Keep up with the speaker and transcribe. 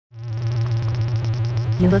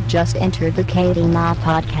You have just entered the KBMOD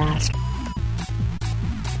podcast.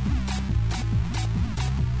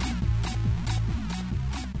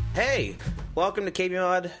 Hey, welcome to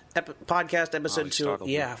KBMOD podcast episode 2.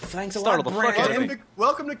 Yeah, thanks a lot, Brandon.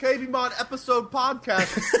 Welcome to KBMOD episode podcast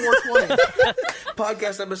 420.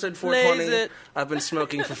 Podcast episode 420. I've been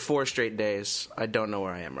smoking for 4 straight days. I don't know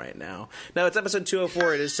where I am right now. No, it's episode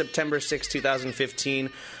 204. It is September 6,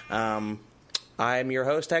 2015. I'm your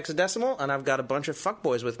host, Hexadecimal, and I've got a bunch of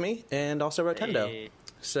fuckboys with me, and also Rotendo. Hey.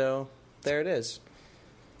 So, there it is.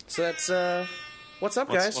 So that's, what's up,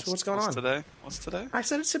 guys? What's going on? What's today? I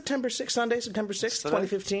said it's September 6th, Sunday, September 6th,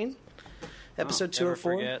 2015. Episode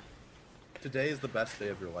 204. Today is the best day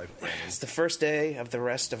of your life, Brandon. It's the first day of the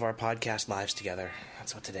rest of our podcast lives together.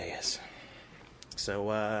 That's what today is.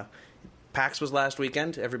 So, PAX was last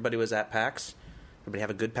weekend. Everybody was at PAX. Everybody have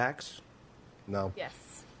a good PAX? No. Yes.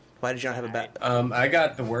 Why did you not have a bad... I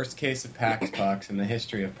got the worst case of PAX Pox in the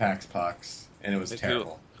history of PAX Pox, and it was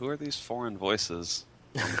terrible. Who are these foreign voices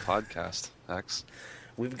on the podcast, X?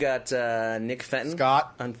 We've got Nick Fenton.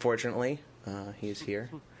 Scott. Unfortunately, he is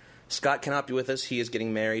here. Scott cannot be with us. He is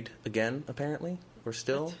getting married again, apparently. Or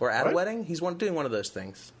still. Or at a wedding. He's doing one of those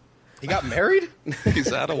things. He got married?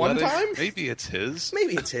 He's at a One wedding? time? Maybe it's his.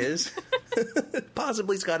 Maybe it's his.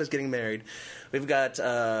 Possibly Scott is getting married. We've got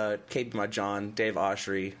KBMOD John, Dave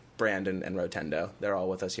Oshry, Brandon, and Rotendo. They're all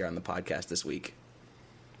with us here on the podcast this week.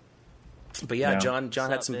 But yeah, John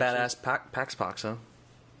had some badass PAX Pox, huh?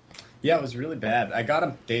 Yeah, it was really bad. I got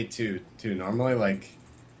him day 2, too. Normally,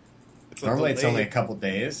 it's only a couple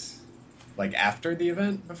days, after the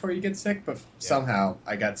event before you get sick, but somehow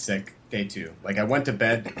I got sick day 2. I went to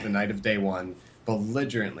bed the night of day 1,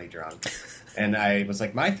 belligerently drunk, and I was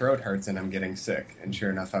like, my throat hurts and I'm getting sick. And sure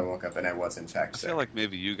enough, I woke up and I was in fact sick. I feel like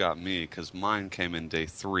maybe you got me, because mine came in day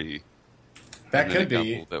 3. That could be. Got a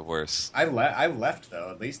little bit worse. I left, though.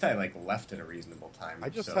 At least I, left at a reasonable time. I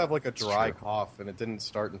just have, a dry cough, and it didn't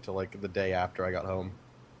start until, the day after I got home.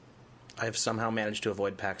 I have somehow managed to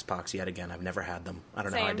avoid PAX Pox yet again. I've never had them. I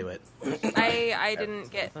don't know how I do it. I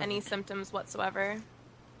didn't get any symptoms whatsoever.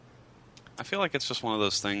 I feel like it's just one of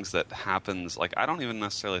those things that happens. I don't even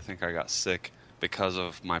necessarily think I got sick because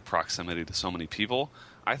of my proximity to so many people.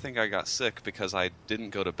 I think I got sick because I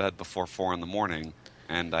didn't go to bed before 4 in the morning,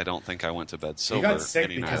 and I don't think I went to bed sober. You got sick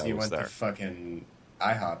any night because I you was went there. to fucking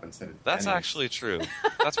IHOP instead of That's Denny's. actually true.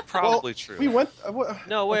 That's probably true. We went...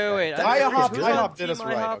 No, wait. IHOP did us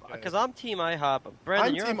right. Because I'm Team IHOP. Brandon,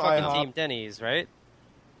 I'm you're Team on fucking IHOP. Team Denny's, right?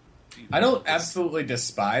 I don't absolutely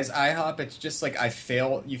despise IHOP. It's just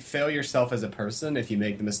you fail yourself as a person if you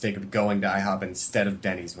make the mistake of going to IHOP instead of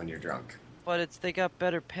Denny's when you're drunk. But they got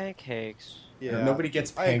better pancakes. Yeah. Nobody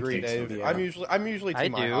gets I agree, pancakes. Dave. Yeah. I'm usually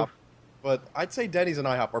Team I do. IHOP. But I'd say Denny's and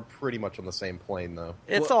IHOP are pretty much on the same plane, though.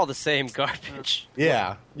 It's all the same garbage.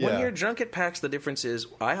 Yeah. When you're drunk at PAX, the difference is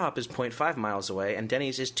IHOP is 0.5 miles away, and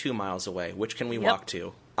Denny's is 2 miles away. Which can we walk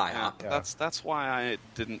to? IHOP. Yeah. That's why I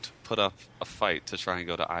didn't put up a fight to try and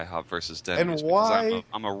go to IHOP versus Denny's. And why- Because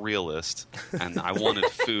I'm a realist, and I wanted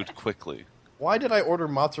food quickly. Why did I order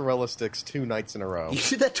mozzarella sticks 2 nights in a row? You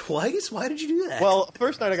did that twice? Why did you do that? Well,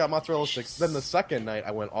 first night I got mozzarella sticks. Then the second night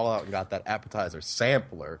I went all out and got that appetizer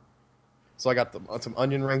sampler. So I got some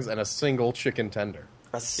onion rings and a single chicken tender.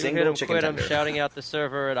 a You single hit him, chicken quit tender. him, shouting out the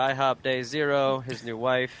server at IHOP Day 0, his new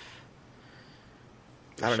wife.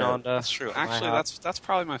 I don't know. Shonda. That's true. from Actually, IHOP. that's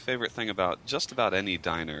probably my favorite thing about just about any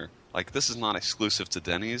diner. This is not exclusive to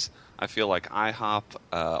Denny's. I feel like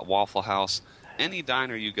IHOP, Waffle House, any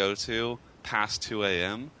diner you go to past 2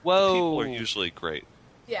 a.m., the Whoa. people are usually great.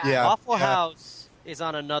 Yeah. Waffle House is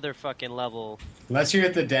on another fucking level. Unless you're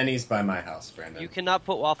at the Denny's by my house, Brandon. You cannot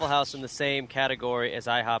put Waffle House in the same category as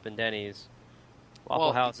IHOP and Denny's.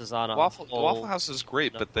 Waffle House is on a Waffle whole House is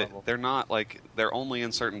great, but level. they're not they're only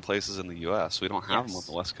in certain places in the U.S. We don't have them on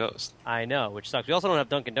the West Coast. I know, which sucks. We also don't have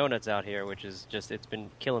Dunkin' Donuts out here, which is just, it's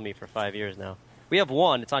been killing me for 5 years now. We have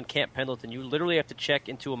one. It's on Camp Pendleton. You literally have to check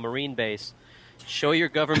into a Marine base, show your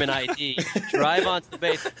government ID, drive onto the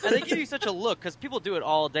base, and they give you such a look, because people do it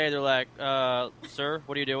all day. They're like, sir,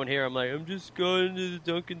 what are you doing here? I'm like, I'm just going to the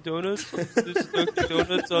Dunkin' Donuts. There's Dunkin'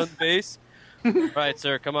 Donuts on base. Right,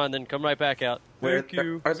 sir, come on, then come right back out. Thank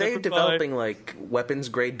you. Are they 7-5. developing weapons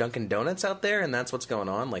grade Dunkin' Donuts out there, and that's what's going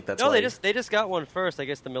on? That's No, why... they just got one first. I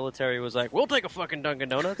guess the military was like, we'll take a fucking Dunkin'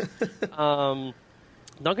 Donuts.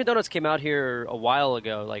 Dunkin' Donuts came out here a while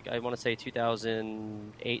ago, I want to say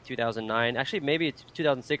 2008, 2009, actually maybe it's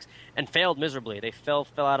 2006, and failed miserably. They fell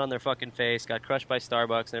out on their fucking face, got crushed by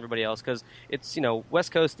Starbucks and everybody else, because it's,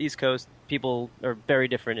 West Coast, East Coast, people are very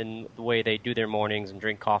different in the way they do their mornings and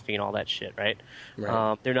drink coffee and all that shit, right?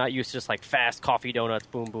 Right. They're not used to just like fast coffee donuts,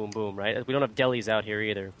 boom, boom, boom, right? We don't have delis out here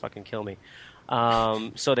either. Fucking kill me.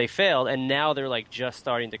 So they failed, and now they're like just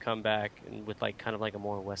starting to come back and with like kind of like a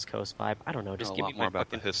more West Coast vibe. I don't know. Just give a me lot more my about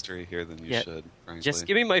fucking, the history here than you should, frankly. Just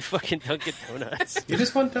give me my fucking Dunkin' Donuts. You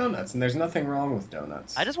just want donuts, and there's nothing wrong with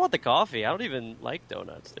donuts. I just want the coffee. I don't even like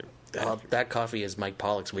donuts. They're That coffee is Mike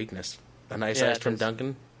Pollock's weakness. A nice Yeah, ice it from is.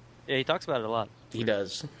 Duncan. Yeah, he talks about it a lot. He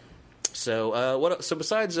does. So, So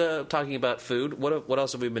besides talking about food, what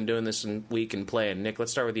else have we been doing this week and playing? Nick,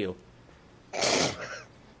 let's start with you.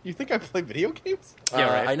 You think I play video games?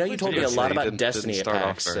 Yeah, right. I know you told me a lot about Destiny didn't at start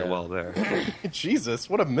PAX. off very well there. Jesus,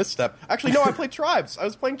 what a misstep. Actually, no, I played Tribes. I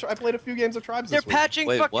played a few games of Tribes They're this week. patching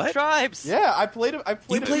Wait, fucking what? tribes. Yeah, I played it.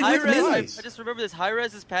 played Hi-Res, with me. I just remember this.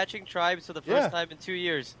 Hi-Res is patching tribes for the first Yeah. time in 2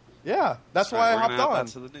 years. Yeah, that's why I We're hopped gonna add on.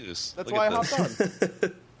 that to the news. That's Look why I at hopped this.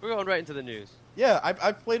 on. We're going right into the news. Yeah,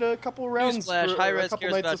 I've played a couple rounds. Newsflash, for a Hi-Res couple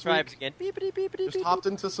cares nights about this tribes week. again. Beepity, beepity, Just beepity. hopped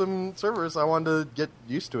into some servers. I wanted to get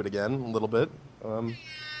used to it again a little bit.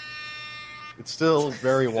 It's still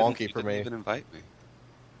very wonky You for didn't me. even invite me.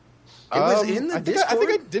 It was in the I think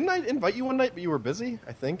Discord? didn't I invite you one night, but you were busy.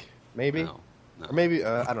 I think maybe, No. or maybe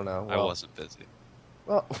I don't know. I Well, wasn't busy.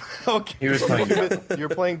 Well, okay. He was playing Diablo. You're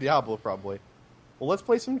playing Diablo, probably. Well, let's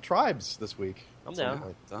play some Tribes this week. I'm At some down.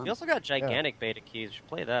 point. Done. We also got gigantic beta keys. You should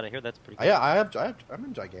play that. I hear that's pretty cool. Yeah, I'm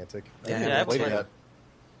in Gigantic. I Yeah, haven't I've played it played yet.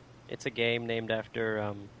 It's a game named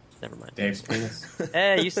after. Never mind. Dave's penis.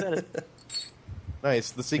 Hey, you said it.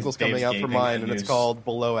 Nice. The sequel's Dave's coming out for gaping mine, at and it's news. called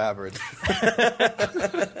Below Average,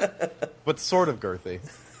 but sort of girthy.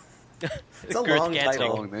 It's a long Girth-gantic. That's a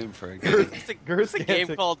title. long name for a game. It's a game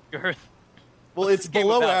Girth-gantic. called Girth. Well, What's it's the game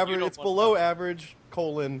below about? You average. don't It's want below to. average :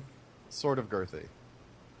 sort of girthy.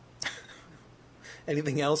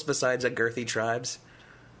 Anything else besides girthy tribes?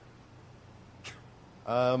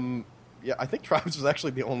 Yeah, I think Tribes was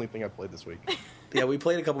actually the only thing I played this week. Yeah, we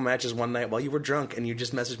played a couple matches one night while you were drunk, and you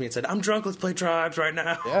just messaged me and said, "I'm drunk. Let's play tribes right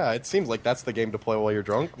now." Yeah, it seems like that's the game to play while you're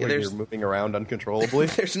drunk, Yeah, when you're moving around uncontrollably.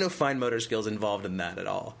 There's no fine motor skills involved in that at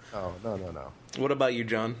all. Oh, no. What about you,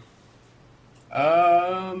 John?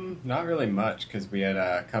 Not really much because we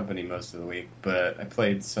had company most of the week. But I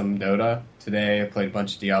played some Dota today. I played a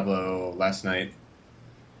bunch of Diablo last night,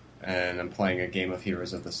 and I'm playing a game of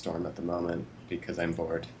Heroes of the Storm at the moment because I'm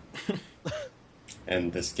bored.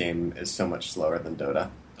 And this game is so much slower than Dota.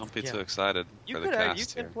 Don't be Yeah. too excited You for the could cast you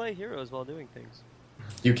here. can play heroes while doing things.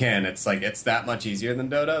 You can. It's that much easier than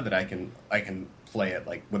Dota that I can play it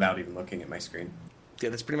like without even looking at my screen. Yeah,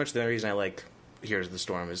 that's pretty much the only reason I like Heroes of the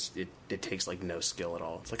Storm is it takes like no skill at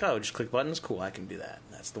all. It's like, oh, just click buttons, cool, I can do that.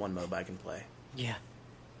 That's the one mode I can play. Yeah.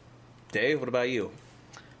 Dave, what about you?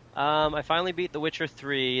 I finally beat The Witcher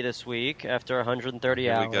 3 this week after 130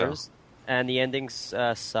 Here we go. hours, and the endings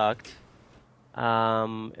sucked.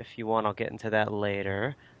 If you want, I'll get into that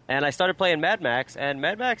later. And I started playing Mad Max, and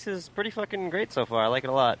Mad Max is pretty fucking great so far. I like it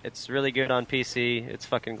a lot. It's really good on PC. It's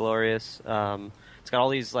fucking glorious. It's got all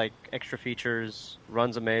these like extra features.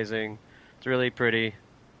 Runs amazing. It's really pretty.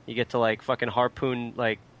 You get to like fucking harpoon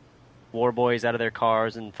like war boys out of their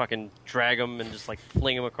cars and fucking drag them and just like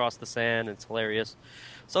fling them across the sand. It's hilarious.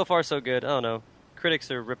 So far, so good. I don't know. Critics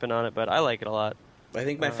are ripping on it, but I like it a lot. I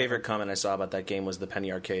think my favorite comment I saw about that game was the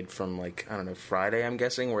Penny Arcade from, like, I don't know, Friday, I'm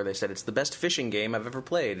guessing, where they said it's the best fishing game I've ever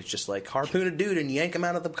played. It's just like harpoon a dude and yank him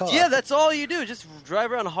out of the car. Yeah, that's all you do. Just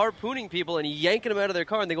drive around harpooning people and yanking them out of their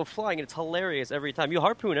car, and they go flying, and it's hilarious every time. You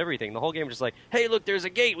harpoon everything. The whole game is just like, hey, look, there's a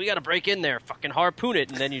gate. We got to break in there. Fucking harpoon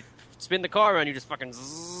it. And then you spin the car around, you just fucking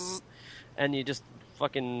zzz, and you just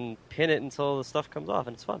fucking pin it until the stuff comes off,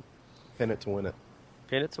 and it's fun. Pin it to win it.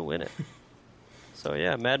 Pin it to win it. So,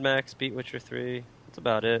 yeah, Mad Max, beat Witcher 3. That's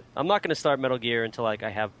about it. I'm not going to start Metal Gear until, like, I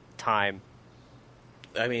have time.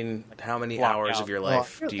 I mean, how many Block hours out. of your Well,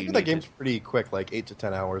 life I do you think need that game's to... pretty quick, like 8 to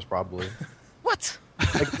 10 hours probably. What?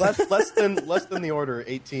 Like less than the order,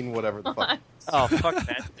 18 whatever the fuck. Oh, fuck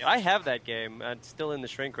that. I have that game. It's still in the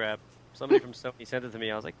shrink wrap. Somebody from Sony sent it to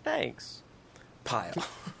me. I was like, thanks. Pile.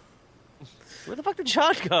 Where the fuck did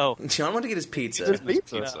John go? John went to get his pizza. Just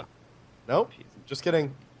pizza. Pizza. Nope. Just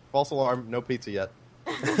kidding. False alarm. No pizza yet.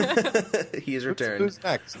 He has returned. Who's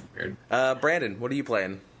next? Weird. Brandon, what are you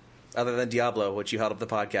playing? Other than Diablo, which you held up the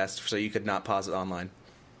podcast so you could not pause it online.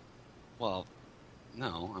 Well,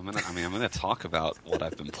 no. I'm gonna talk about what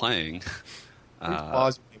I've been playing.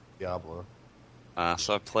 Pause Diablo.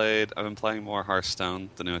 So I've been playing more Hearthstone,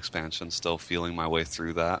 the new expansion. Still feeling my way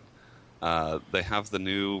through that. They have the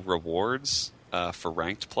new rewards for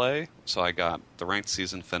ranked play. So I got the ranked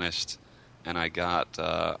season finished, and I got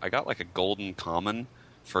like a golden common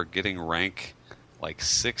for getting rank like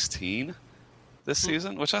 16 this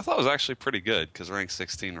season, which I thought was actually pretty good because rank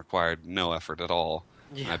 16 required no effort at all.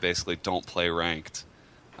 Yeah. And I basically don't play ranked.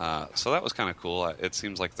 So that was kind of cool. It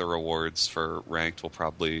seems like the rewards for ranked will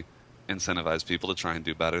probably incentivize people to try and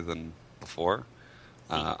do better than before.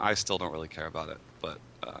 I still don't really care about it, but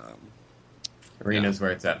Arena's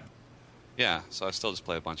where it's at. Yeah, so I still just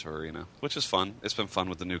play a bunch of Arena, which is fun. It's been fun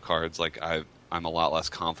with the new cards. Like I'm a lot less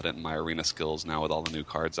confident in my Arena skills now with all the new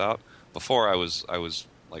cards out. Before I was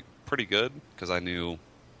like pretty good because I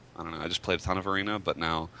just played a ton of Arena, but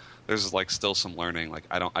now there's like still some learning. Like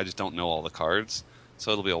I just don't know all the cards,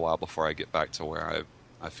 so it'll be a while before I get back to where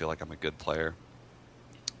I feel like I'm a good player.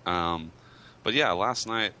 But yeah, last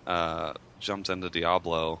night jumped into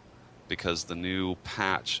Diablo because the new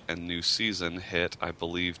patch and new season hit, I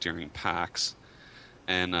believe, during PAX,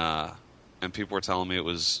 and people were telling me it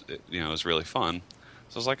was really fun.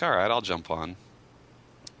 So I was like, all right, I'll jump on.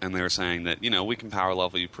 And they were saying that we can power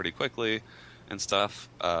level you pretty quickly and stuff.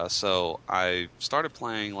 So I started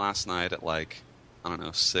playing last night at like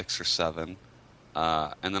 6 or 7,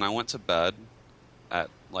 and then I went to bed at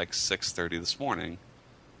like 6:30 this morning,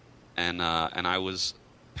 and I was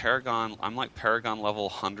Paragon. I'm like Paragon level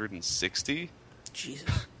 160.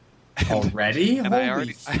 Jesus. Already? And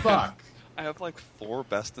Holy fuck. I have like 4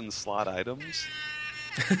 best in slot items.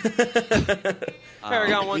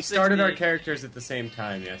 Paragon 160. We started our characters at the same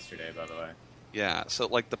time yesterday, by the way. Yeah, so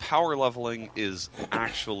like the power leveling is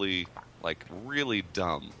actually like really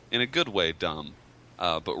dumb. In a good way dumb,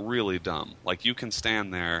 but really dumb. Like you can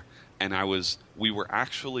stand there and we were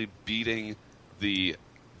actually beating the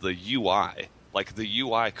UI. Like the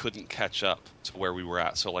UI couldn't catch up to where we were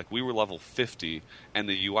at. So like we were level 50 and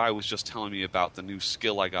the UI was just telling me about the new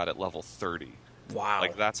skill I got at level 30. Wow.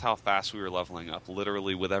 Like that's how fast we were leveling up.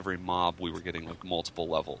 Literally with every mob we were getting like multiple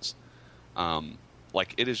levels.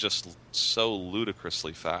 Like it is just so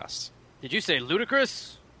ludicrously fast. Did you say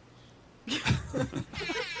ludicrous? That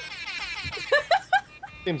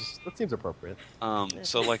seems appropriate.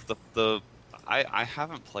 So like I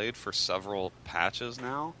haven't played for several patches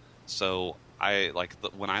now. So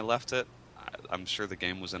when I left it, I'm sure the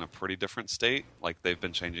game was in a pretty different state. Like they've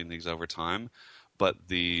been changing these over time, but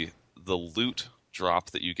the loot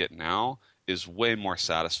drop that you get now is way more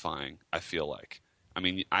satisfying. I feel like. I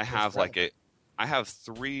mean, I have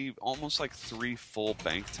almost three full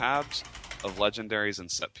bank tabs of legendaries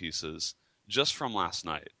and set pieces just from last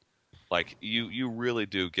night. Like you really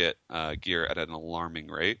do get gear at an alarming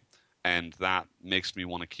rate, and that makes me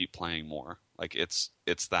want to keep playing more. Like it's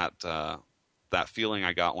that feeling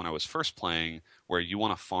I got when I was first playing, where you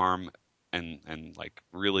want to farm and like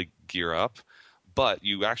really gear up, but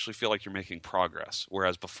you actually feel like you're making progress.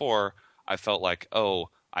 Whereas before, I felt like, oh,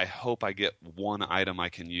 I hope I get one item I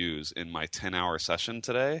can use in my 10-hour session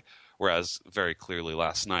today. Whereas very clearly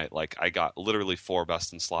last night, like I got literally 4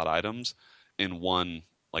 best in slot items in one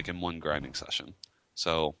grinding session.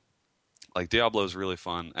 So like Diablo is really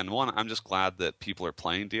fun. And I'm just glad that people are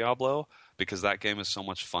playing Diablo, because that game is so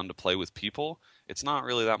much fun to play with people. It's not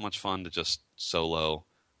really that much fun to just solo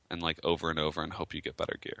and like over and over and hope you get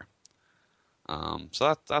better gear.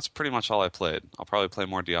 So that's pretty much all I played. I'll probably play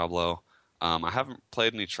more Diablo. I haven't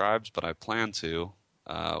played any tribes, but I plan to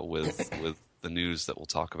with the news that we'll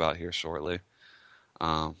talk about here shortly.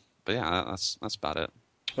 But yeah, that's about it.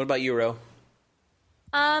 What about you, Ro?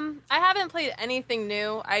 I haven't played anything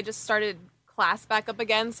new. I just started class back up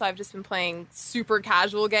again, so I've just been playing super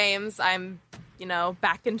casual games. I'm,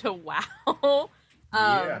 back into WoW.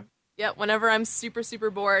 Yeah, whenever I'm super, super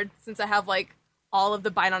bored, since I have like all of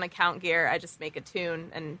the Bind on Account gear, I just make a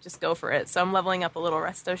tune and just go for it. So I'm leveling up a little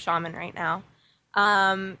Resto Shaman right now.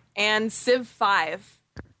 And Civ 5.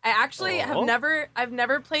 I actually have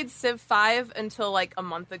never played Civ 5 until like a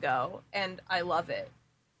month ago, and I love it.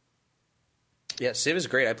 Yeah, Civ is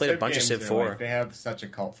great. I played a bunch of Civ 4. They have such a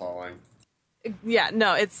cult following. Yeah,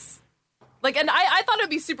 no, it's like, and I thought it would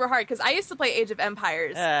be super hard because I used to play Age of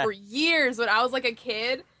Empires for years when I was like a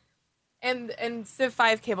kid, and Civ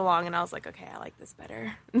 5 came along, and I was like, okay, I like this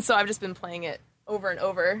better, and so I've just been playing it over and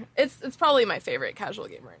over. It's probably my favorite casual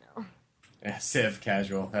game right now. Yeah, Civ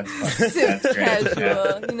casual. That's fun. Civ that's great.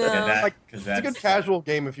 casual, Yeah, it's a good casual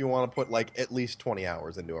game if you want to put like at least 20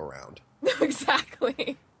 hours into a round.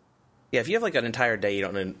 Exactly. Yeah, if you have like an entire day you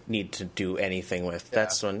don't need to do anything with,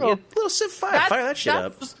 that's when little Civ 5, fire that shit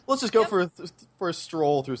up. Let's just go for a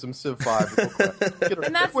stroll through some Civ 5 real quick.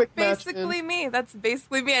 And that's basically me. That's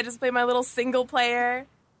basically me. I just play my little single player,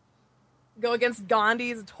 go against Gandhi,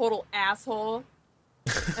 he's a total asshole.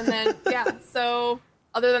 And then, so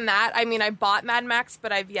other than that, I mean, I bought Mad Max,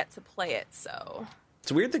 but I've yet to play it, so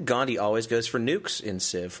It's weird that Gandhi always goes for nukes in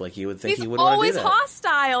Civ. Like, you would think he would He's want to do always that.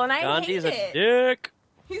 hostile, and I Gandhi's hate a it. dick.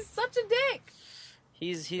 He's such a dick.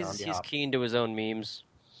 He's Gandhi hop. keen to his own memes.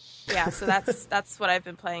 Yeah, so that's what I've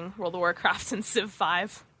been playing, World of Warcraft and Civ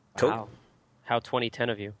 5. Cool. Wow. How 2010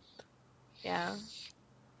 of you. Yeah.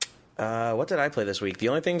 What did I play this week? The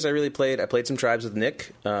only things I really played, I played some Tribes with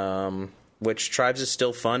Nick, which Tribes is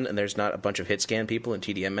still fun, and there's not a bunch of hit scan people in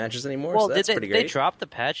TDM matches anymore, Well, so that's did pretty they great. drop the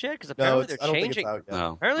patch yet? Because apparently I they're don't think it's changing. out yet.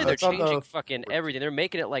 No. Apparently they're It's on the- changing fucking everything. They're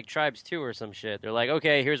making it like Tribes 2 or some shit. They're like,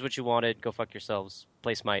 okay, here's what you wanted. Go fuck yourselves.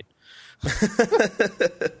 Play Smite. Make That's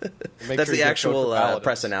sure the you get code actual for Paladins.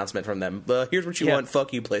 press announcement from them. Here's what you Yeah. want,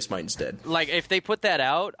 fuck you, play Smite instead. Like, if they put that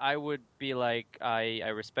out, I would be like, I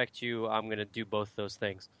respect you. I'm going to do both those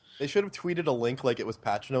things. They should have tweeted a link like it was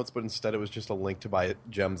patch notes, but instead it was just a link to buy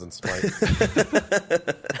gems and Smite.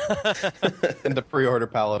 And to pre-order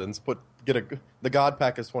Paladins. The God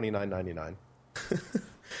Pack is $29.99.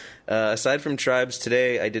 Aside from Tribes,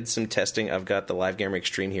 today I did some testing. I've got the Live Gamer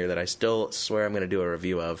Extreme here that I still swear I'm going to do a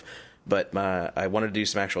review of, but I wanted to do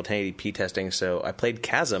some actual 1080p testing, so I played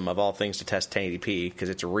Chasm, of all things, to test 1080p, because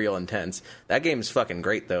it's real intense. That game is fucking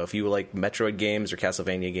great, though. If you like Metroid games or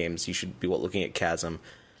Castlevania games, you should be looking at Chasm.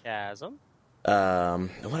 Chasm?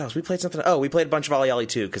 What else? We played something. Oh, we played a bunch of Ollie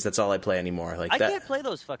 2, because that's all I play anymore. Like I that. can't play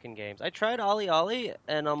those fucking games. I tried Ollie Ollie,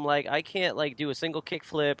 and I'm like, I can't like do a single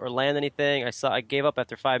kickflip or land anything. I gave up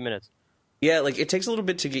after 5 minutes. Yeah, like, it takes a little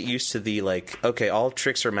bit to get used to the, like, okay, all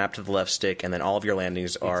tricks are mapped to the left stick, and then all of your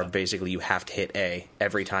landings are basically you have to hit A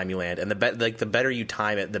every time you land. And the better you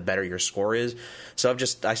time it, the better your score is. So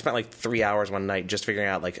I spent like 3 hours one night just figuring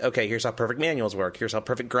out, like, okay, here's how perfect manuals work, here's how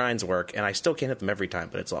perfect grinds work, and I still can't hit them every time,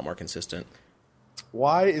 but it's a lot more consistent.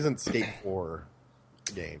 Why isn't Skate 4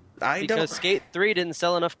 a game? Because Skate 3 didn't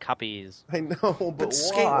sell enough copies. I know, but But why?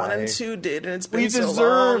 Skate 1 and 2 did, and it's been We so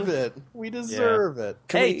deserve long. it. We deserve it.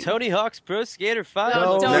 Hey, we- Tony Hawk's Pro Skater 5.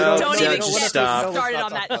 No, don't even just get stop. me started No,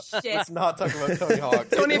 on let's that shit. Let's not talk about Tony Hawk.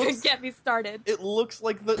 Don't It even looks- get me started. It looks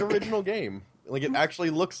like the original game. Like, it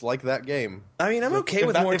actually looks like that game. I mean, I'm okay If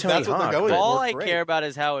with that- more if Tony that's what they're Hawk. going but- with. All looked I great. care about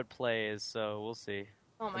is how it plays, so we'll see.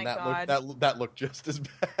 Oh my And that god. that looked just as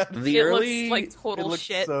bad. The it early, looks like It total looked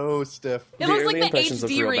shit. so stiff. It the looks early like the impressions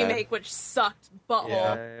look HD real bad. remake, which sucked butthole.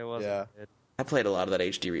 Yeah. It wasn't Yeah. good. I played a lot of that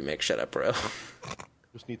HD remake. Shut up, bro.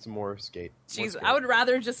 Just need some more Skate. More Jeez, Skate. I would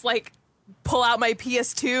rather just like pull out my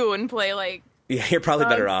PS2 and play like. Yeah, you're probably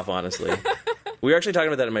better off, honestly. We were actually talking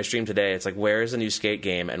about that in my stream today. It's like, where is the new Skate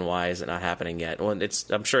game, and why is it not happening yet? Well,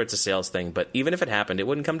 I'm sure it's a sales thing, but even if it happened, it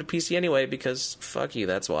wouldn't come to PC anyway, because fuck you,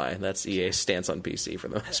 that's why. That's EA's stance on PC for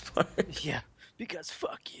the most part. Yeah, because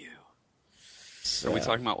fuck you. Are we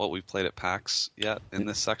talking about what we played at PAX yet in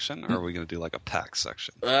this section, or are we going to do like a PAX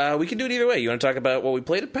section? We can do it either way. You want to talk about what we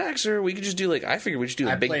played at PAX, or we could just do like, I figured we should do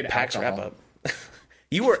a I big played PAX alcohol. wrap-up.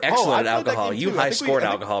 You were excellent I at played that alcohol. game, You too. I high think scored I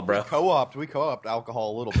think alcohol, bro. We co-opted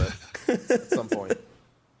alcohol a little bit at some point.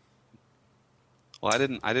 Well, I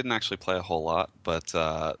didn't actually play a whole lot, but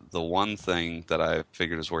the one thing that I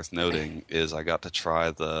figured is worth noting is I got to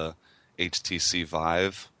try the HTC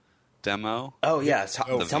Vive demo. Oh, yeah.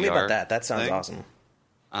 The Tell me VR about that. That sounds thing.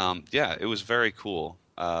 awesome. Yeah, it was very cool.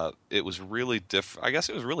 It was really different. I guess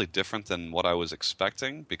it was really different than what I was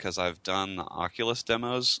expecting, because I've done Oculus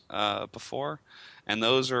demos before, and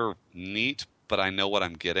those are neat, but I know what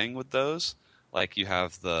I'm getting with those. Like, you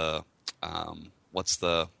have the what's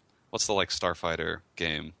the like Starfighter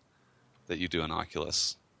game that you do in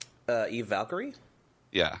Oculus? Eve Valkyrie?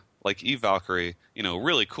 Yeah, like Eve Valkyrie,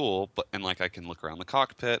 really cool, and like I can look around the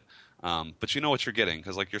cockpit, but you know what you're getting,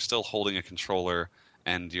 because like you're still holding a controller,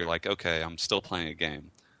 and you're like, okay, I'm still playing a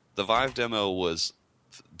game. The Vive demo was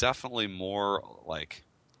definitely more like,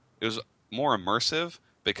 it was more immersive,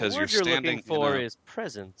 because The you're word you're standing looking for in a, is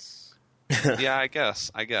presence. yeah, I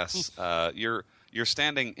guess. You're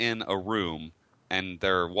standing in a room, and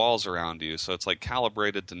there are walls around you, so it's like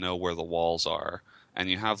calibrated to know where the walls are, and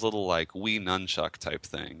you have little like Wii nunchuck type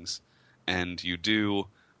things, and you do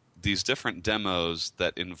these different demos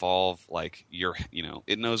that involve like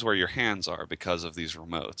it knows where your hands are because of these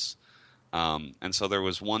remotes. And so there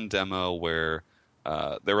was one demo where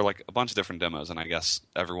there were like a bunch of different demos, and I guess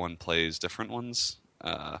everyone plays different ones.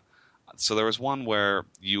 So there was one where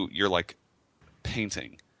you're like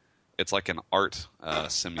painting. It's like an art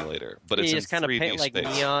simulator, but it's you in just kind of 3D paint like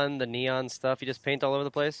space. the neon stuff. You just paint all over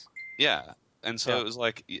the place. Yeah, and so Yeah. it was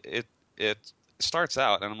like it starts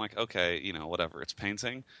out, and I'm like, okay, whatever, it's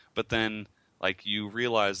painting. But then like you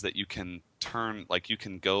realize that you can turn, like you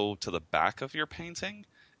can go to the back of your painting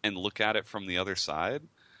and look at it from the other side.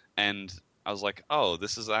 And I was like, oh,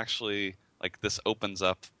 this is actually like, this opens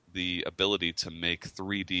up the ability to make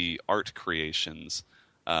 3D art creations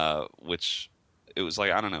which it was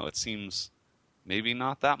like, I don't know, it seems maybe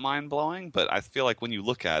not that mind-blowing, but I feel like when you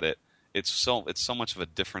look at it, it's so much of a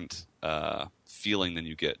different feeling than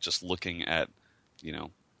you get just looking at, you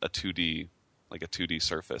know, a 2D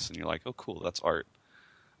surface, and you're like, oh cool, that's art.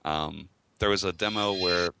 There was a demo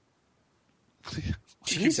where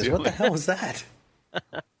Jesus, what the hell was that?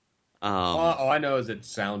 All I know is it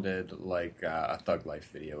sounded like a Thug Life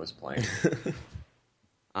video was playing.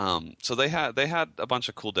 So they had a bunch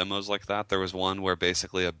of cool demos like that. There was one where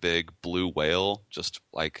basically a big blue whale just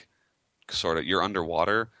like sort of you're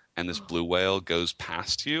underwater and this blue whale goes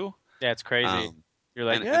past you. Yeah, it's crazy. You're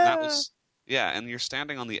like, and that was and you're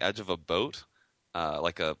standing on the edge of a boat,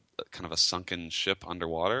 like a kind of a sunken ship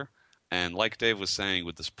underwater. And like Dave was saying,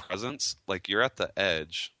 with this presence, like you're at the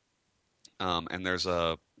edge, and there's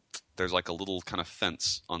like a little kind of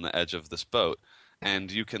fence on the edge of this boat,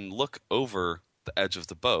 and you can look over the edge of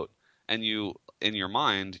the boat, and you, in your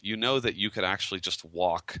mind, you know that you could actually just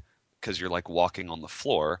walk because you're like walking on the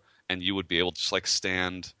floor, and you would be able to just like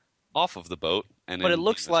stand off of the boat. But it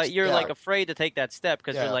looks like you're like afraid to take that step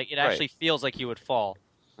because you're like it actually feels like you would fall.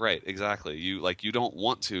 Right, exactly. You don't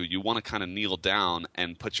want to. You want to kind of kneel down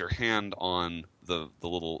and put your hand on the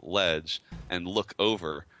little ledge and look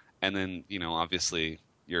over, and then obviously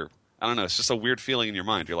you're. I don't know. It's just a weird feeling in your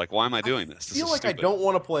mind. You're like, why am I doing this? I feel like I don't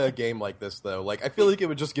want to play a game like this though. Like I feel like it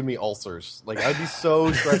would just give me ulcers. Like I'd be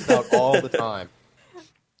so stressed out all the time.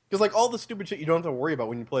 Because like all the stupid shit you don't have to worry about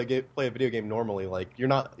when you play a video game normally. Like you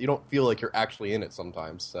don't feel like you're actually in it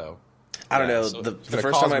sometimes. So. I don't know. So the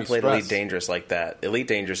first time I played Elite Dangerous like that, Elite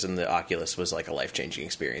Dangerous in the Oculus was like a life-changing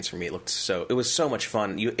experience for me. It was so much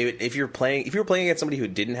fun. If you were playing against somebody who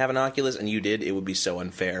didn't have an Oculus and you did, it would be so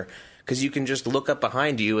unfair because you can just look up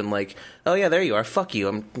behind you and like, oh yeah, there you are. Fuck you.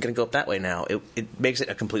 I'm going to go up that way now. It makes it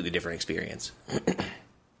a completely different experience.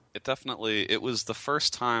 It was the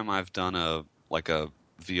first time I've done a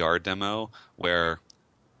VR demo where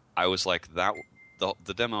I was like that.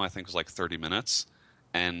 The demo I think was like 30 minutes,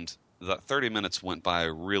 and that 30 minutes went by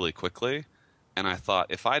really quickly, and I thought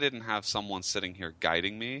if I didn't have someone sitting here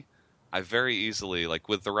guiding me, I very easily, like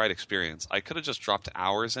with the right experience, I could have just dropped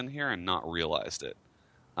hours in here and not realized it.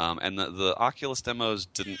 And the Oculus demos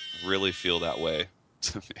didn't really feel that way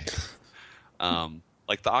to me.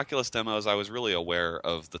 Like the Oculus demos, I was really aware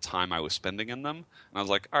of the time I was spending in them, and I was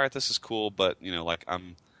like, all right, this is cool, but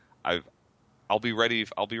I'll be ready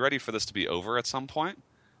for this to be over at some point.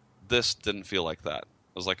 This didn't feel like that.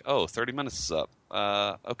 I was like, oh, 30 minutes is up.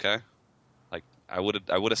 Okay. Like I would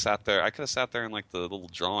have sat there. I could have sat there in like the little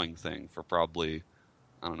drawing thing for probably,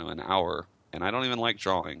 I don't know, an hour. And I don't even like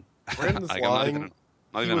drawing. Brandon's lying.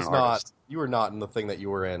 You were not in the thing that you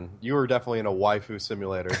were in. You were definitely in a waifu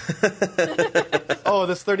simulator. Oh,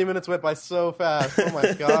 this 30 minutes went by so fast. Oh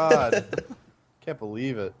my god. Can't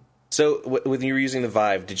believe it. So when you were using the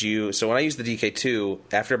Vive, so when I used the DK2,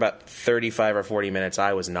 after about 35 or 40 minutes,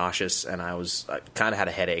 I was nauseous and I kind of had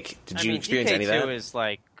a headache. Did you experience any of that? DK2 is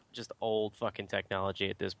like just old fucking technology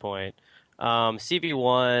at this point.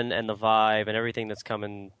 CV1 and the Vive and everything that's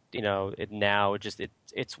coming, now,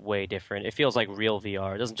 it's way different. It feels like real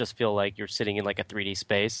VR. It doesn't just feel like you're sitting in like a 3D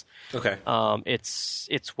space. Okay.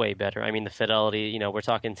 It's way better. I mean, the fidelity, we're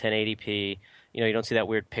talking 1080p. You don't see that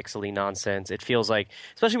weird pixely nonsense. It feels like,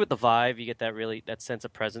 especially with the Vive, you get that sense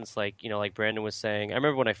of presence, like like Brandon was saying. I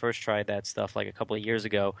remember when I first tried that stuff like a couple of years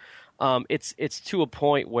ago. It's to a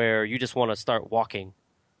point where you just want to start walking.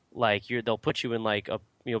 Like they'll put you in like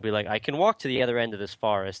you'll be like, I can walk to the other end of this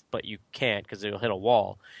forest, but you can't because it'll hit a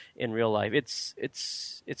wall. In real life, it's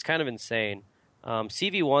kind of insane.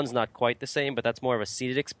 CV1's not quite the same, but that's more of a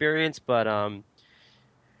seated experience. But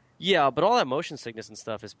yeah, but all that motion sickness and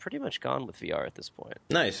stuff is pretty much gone with VR at this point.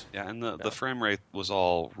 Nice. Yeah, and the frame rate was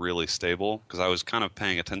all really stable because I was kind of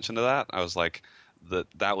paying attention to that. I was like,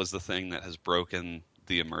 that was the thing that has broken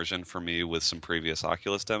the immersion for me with some previous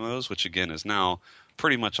Oculus demos, which again is now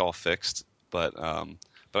pretty much all fixed. But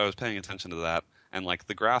I was paying attention to that, and like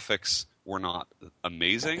the graphics were not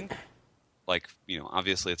amazing. Like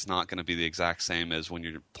obviously it's not going to be the exact same as when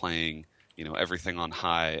you're playing everything on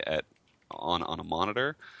high on a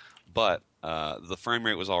monitor. But the frame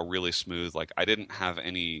rate was all really smooth. Like I didn't have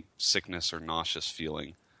any sickness or nauseous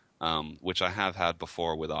feeling, which I have had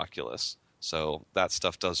before with Oculus. So that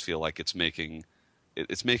stuff does feel like it's making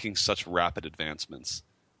such rapid advancements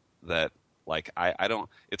that like I don't.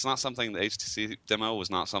 It's not something. The HTC demo was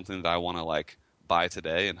not something that I want to like buy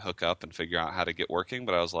today and hook up and figure out how to get working.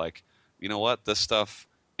 But I was like, you know what? This stuff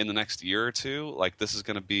in the next year or two, like this is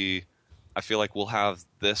going to be. I feel like we'll have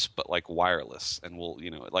this, but like wireless, and we'll,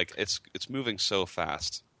 like it's moving so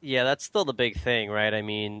fast Yeah, that's still the big thing, right? I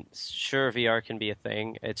mean, sure, VR can be a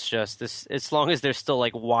thing. It's just this, as long as there's still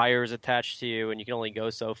like wires attached to you and you can only go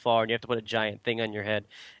so far and you have to put a giant thing on your head,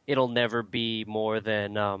 it'll never be more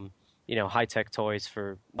than, high-tech toys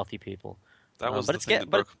for wealthy people. That was but the it's thing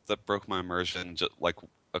that broke my immersion, just like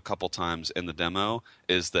a couple times in the demo,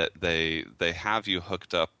 is that they have you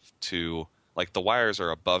hooked up to, like, the wires are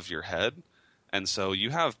above your head, and so you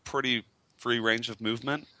have pretty free range of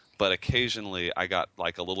movement, but occasionally I got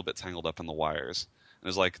like a little bit tangled up in the wires. And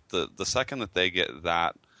it's like the second that they get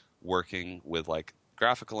that working with like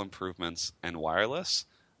graphical improvements and wireless,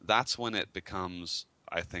 that's when it becomes,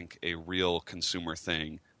 I think, a real consumer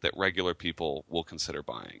thing that regular people will consider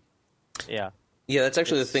buying. Yeah. Yeah, that's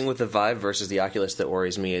actually the thing with the Vive versus the Oculus that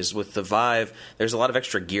worries me. Is with the Vive, there's a lot of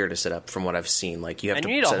extra gear to set up from what I've seen. Like you have and to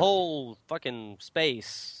you need a whole fucking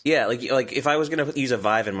space. Yeah, like if I was going to use a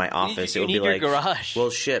Vive in my office, it would be like, garage. Well,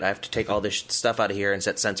 shit, I have to take all this stuff out of here and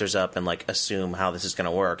set sensors up and like assume how this is going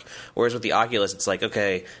to work. Whereas with the Oculus, it's like,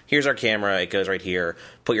 okay, here's our camera, it goes right here,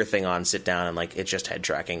 put your thing on, sit down, and like it's just head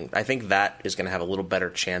tracking. I think that is going to have a little better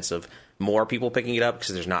chance of more people picking it up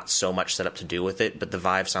because there's not so much set up to do with it. But the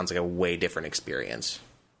Vive sounds like a way different experience.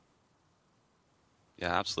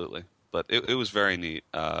 Yeah, absolutely. But it was very neat,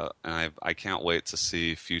 and I can't wait to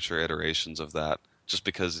see future iterations of that. Just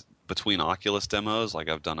because between Oculus demos, like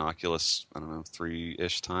I've done Oculus, I don't know,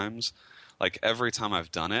 3-ish times. Like every time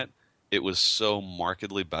I've done it, it was so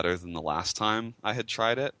markedly better than the last time I had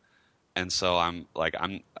tried it. And so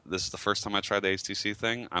this is the first time I tried the HTC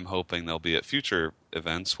thing. I'm hoping they'll be at future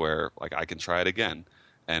events where like I can try it again.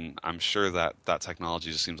 And I'm sure that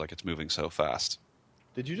technology just seems like it's moving so fast.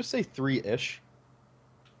 Did you just say 3-ish?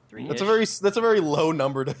 3-ish. That's a very low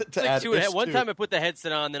number to add. One time I put the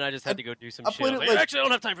headset on, then I just had to go do some shit. Actually, I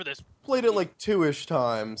don't have time for this. Played it like 2-ish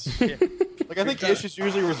times. Yeah. Like I think ish is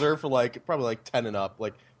usually reserved for like probably like 10 and up,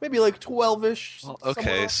 like maybe like 12-ish. Well,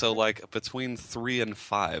 okay, so like between 3 and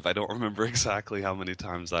 5, I don't remember exactly how many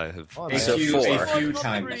times I have. A few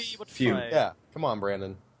times. Few. Yeah, come on,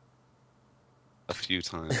 Brandon. A few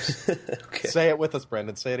times. Okay. Say it with us,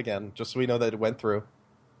 Brandon. Say it again, just so we know that it went through.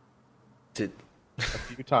 A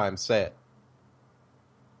few times. Say it.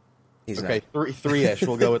 He's okay, 3-ish.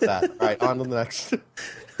 We'll go with that. All right, on to the next.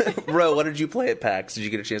 Ro, what did you play at PAX? Did you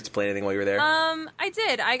get a chance to play anything while you were there? I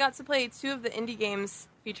did. I got to play 2 of the indie games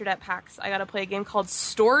featured at PAX. I got to play a game called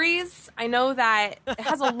Stories. I know that it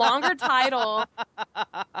has a longer title.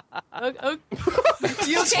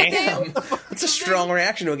 You okay, Damn, that's a strong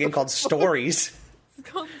reaction to a game called Stories. It's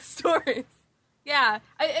called Stories. Yeah,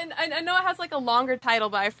 I know it has like a longer title,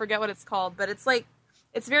 but I forget what it's called. But it's like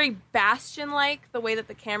it's very Bastion-like the way that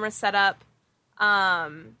the camera's set up.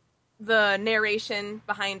 The narration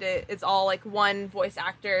behind it is all like one voice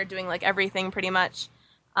actor doing like everything pretty much.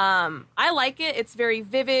 I like it. It's very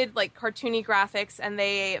vivid, like cartoony graphics, and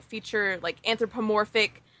they feature like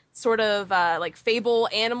anthropomorphic sort of like fable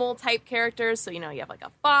animal type characters. So you have like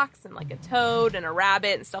a fox and like a toad and a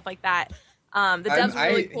rabbit and stuff like that. The devs are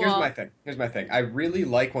really cool. Here's my thing. I really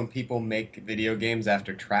like when people make video games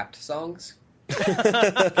after Trapped songs.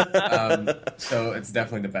 So it's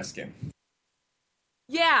definitely the best game.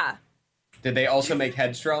 Yeah. Did they also make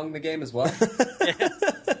Headstrong the game as well? Yeah.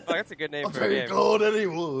 Oh, that's a good name for a game. Called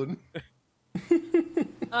anyone.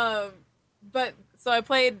 But so I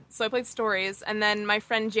played Stories, and then my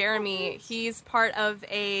friend Jeremy, he's part of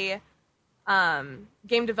a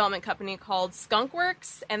game development company called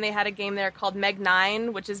Skunkworks, and they had a game there called Meg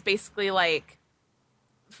 9, which is basically like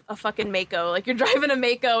a fucking Mako. Like you're driving a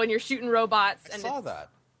Mako and you're shooting robots. I saw that.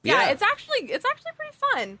 Yeah, it's actually pretty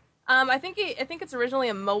fun. I think it's originally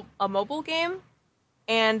a mobile game,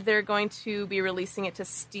 and they're going to be releasing it to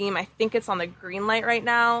Steam. I think it's on the green light right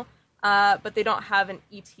now, but they don't have an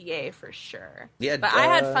ETA for sure. Yeah, but I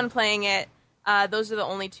had fun playing it. Those are the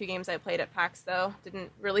only 2 games I played at PAX, though. Didn't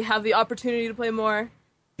really have the opportunity to play more.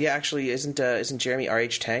 Yeah, actually, isn't Jeremy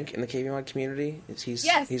RH Tank in the KBMOD community? He's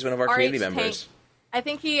one of our RH community Tank. members. I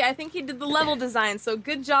think he did the level design. So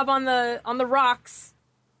good job on the rocks.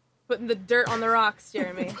 Putting the dirt on the rocks,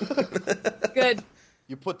 Jeremy. Good.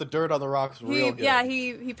 You put the dirt on the rocks real good. Yeah,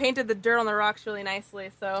 he painted the dirt on the rocks really nicely,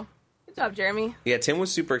 so good job, Jeremy. Yeah, Tim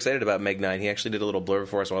was super excited about Meg 9. He actually did a little blurb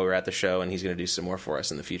for us while we were at the show, and he's going to do some more for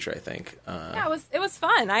us in the future, I think. Yeah, it was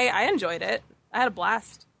fun. I enjoyed it. I had a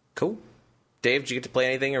blast. Cool. Dave, did you get to play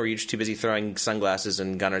anything, or were you just too busy throwing sunglasses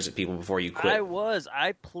and gunners at people before you quit? I was.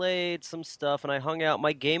 I played some stuff, and I hung out.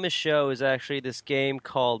 My game of show is actually this game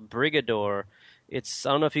called Brigador. I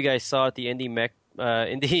don't know if you guys saw it at the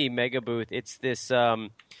Indie Mega booth. It's this,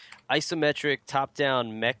 I isometric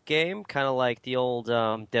top-down mech game, kind of like the old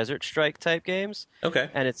Desert Strike type games. Okay.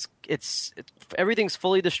 And it's everything's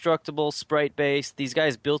fully destructible, sprite-based. These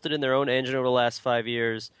guys built it in their own engine over the last 5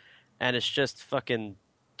 years, and it's just fucking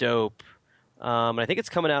dope. And I think it's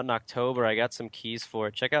coming out in October. I got some keys for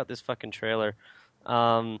it. Check out this fucking trailer.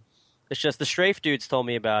 It's just the Strafe dudes told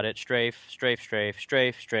me about it. Strafe.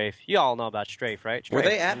 You all know about Strafe, right? Strafe. Were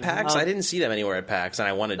they at PAX? I didn't see them anywhere at PAX, and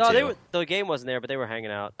I wanted to. No, the game wasn't there, but they were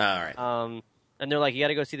hanging out. All right. And they're like, you got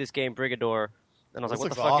to go see this game, Brigador. And I was like, what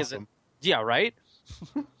the fuck awesome. is it? Yeah, right?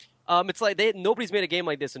 It's like nobody's made a game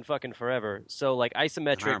like this in fucking forever. So, like,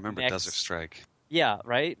 isometric. I remember Desert Strike. Yeah,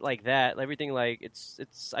 right? Like that. Everything, like,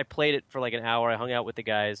 it's. I played it for like an hour. I hung out with the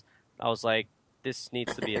guys. I was like, this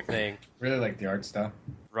needs to be a thing. Really like the art style.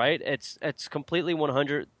 Right? It's completely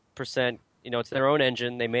 100%, it's their own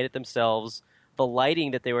engine. They made it themselves. The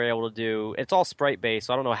lighting that they were able to do, it's all sprite-based,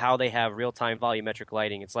 so I don't know how they have real-time volumetric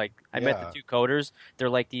lighting. It's like, I met the two coders. They're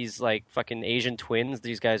like these, like, fucking Asian twins.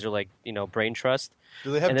 These guys are like, brain trust.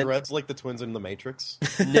 Do they have dreads like the twins in The Matrix?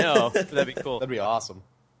 No. That'd be cool. That'd be awesome.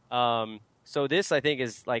 So this, I think,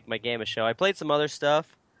 is like my game of show. I played some other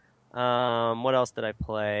stuff. What else did I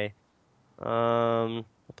play?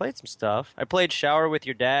 I played some stuff. I played Shower with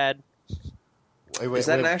Your Dad. Is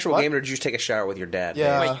that an actual game, or did you just take a shower with your dad?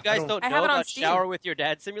 Yeah. Wait, you guys don't know about Shower with Your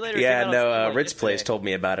Dad Simulator? Yeah, no, Ritz Place told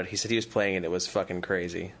me about it. He said he was playing it. It was fucking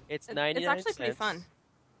crazy. It's 99 It's actually cents. pretty fun.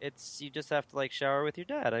 You just have to, like, shower with your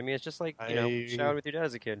dad. I mean, it's just like, showered with your dad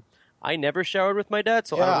as a kid. I never showered with my dad,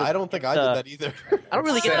 so I don't think I did that either. I don't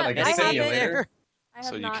really get like a I simulator.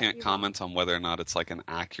 So you can't comment on whether or not it's like an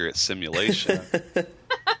accurate simulation.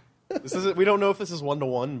 We don't know if this is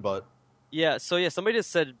 1-to-1, but yeah. So somebody just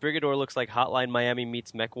said Brigador looks like Hotline Miami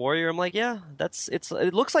meets Mech Warrior. I'm like, yeah,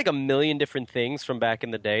 it looks like a million different things from back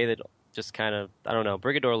in the day that just kind of, I don't know.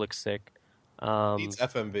 Brigador looks sick. Needs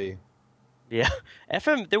FMV. Yeah,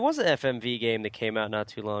 there was an FMV game that came out not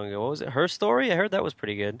too long ago. What was it? Her Story? I heard that was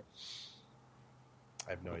pretty good.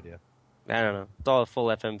 I have no idea. I don't know. It's all a full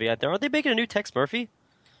FMV out there. Aren't they making a new Tex Murphy?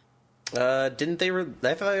 Didn't they?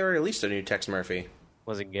 I thought they released a new Tex Murphy.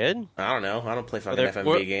 Was it good? I don't know. I don't play fucking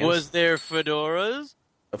FMV games. Was there fedoras?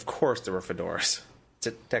 Of course there were fedoras. It's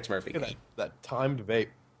a Tex Murphy game. That timed vape.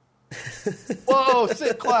 Whoa,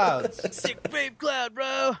 sick clouds. Sick vape cloud,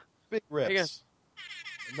 bro. Big rips.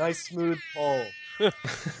 Nice smooth pull.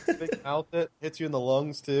 Big mouth it. Hits you in the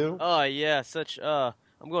lungs too. Oh yeah,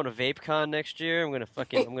 I'm going to VapeCon next year. I'm gonna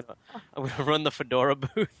run the fedora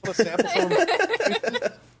booth.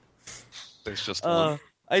 There's just one.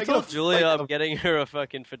 I told Julia I'm getting her a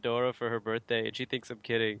fucking fedora for her birthday, and she thinks I'm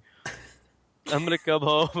kidding. I'm gonna come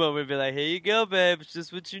home. I'm gonna be like, "Here you go, babe. It's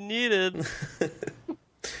just what you needed."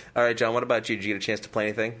 All right, John. What about you? Did you get a chance to play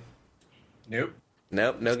anything? Nope.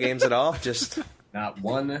 No games at all. Just not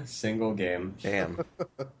one single game. Damn.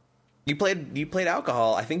 You played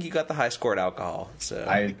alcohol. I think you got the high score at alcohol. So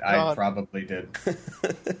I probably did.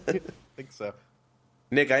 I think so.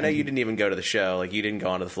 Nick, I know you didn't even go to the show. Like, you didn't go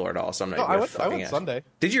onto the floor at all, so I'm not I went Sunday.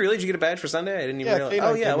 Did you really? Did you get a badge for Sunday? I didn't even realize.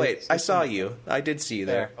 Oh, yeah, wait. I saw you. I did see you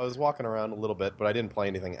there. I was walking around a little bit, but I didn't play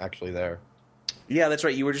anything actually there. Yeah, that's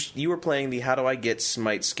right. You were playing the How Do I Get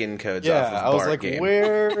Smite skin codes off of Bart I was like, game.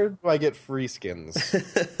 where do I get free skins?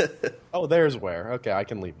 Oh, there's where. Okay, I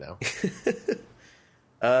can leave now.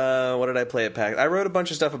 What did I play at PAX? I wrote a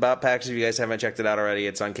bunch of stuff about PAX. If you guys haven't checked it out already,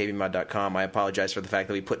 it's on KBMOD.com. I apologize for the fact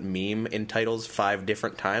that we put meme in titles 5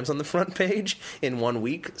 different times on the front page in 1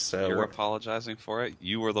 week. So you're apologizing for it?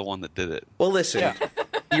 You were the one that did it. Well, listen.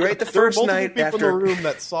 You're right. The first night people after in the room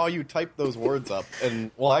that saw you type those words up,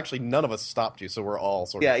 and actually, none of us stopped you, so we're all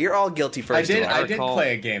sort of. Yeah, you're all guilty first. I did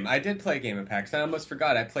play a game. I did play a game at PAX. I almost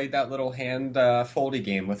forgot. I played that little hand foldy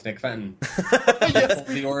game with Nick Fenton. Yes.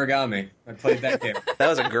 The origami. I played that game. That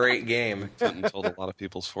was a great game. Fenton told a lot of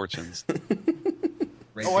people's fortunes.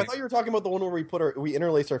 Oh, I thought you were talking about the one where we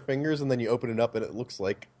interlace our fingers and then you open it up and it looks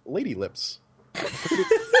like lady lips.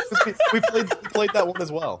 we played that one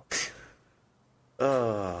as well.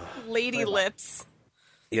 Lady lips.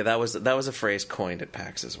 Yeah, that was a phrase coined at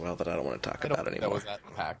PAX as well that I don't want to talk about anymore. That was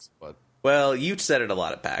at PAX, but well, you said it a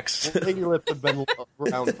lot at PAX. Lady lips have been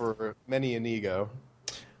around for many an ego.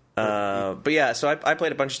 But yeah, so I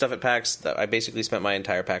played a bunch of stuff at PAX. I basically spent my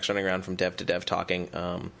entire PAX running around from dev to dev talking.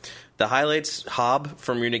 The highlights, Hob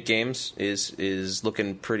from Munich Games is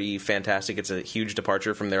looking pretty fantastic. It's a huge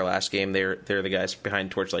departure from their last game. They're the guys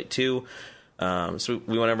behind Torchlight 2. So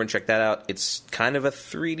we went over and checked that out. It's kind of a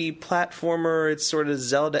 3D platformer. It's sort of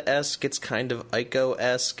Zelda-esque. It's kind of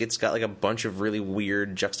Ico-esque. It's got like a bunch of really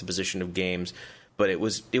weird juxtaposition of games. But it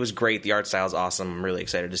was great. The art style is awesome. I'm really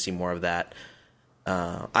excited to see more of that.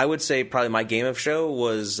 I would say probably my game of show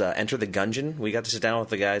was Enter the Gungeon. We got to sit down with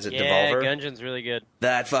the guys at Devolver. Yeah, Gungeon's really good.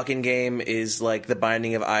 That fucking game is like The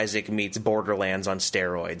Binding of Isaac meets Borderlands on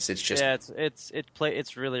steroids. It's just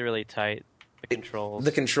it's really really tight.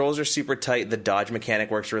 The controls are super tight. The dodge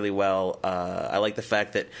mechanic works really well. I like the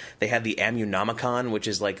fact that they have the Ammonomicon, which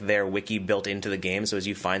is like their wiki built into the game. So as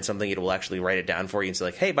you find something, it will actually write it down for you and say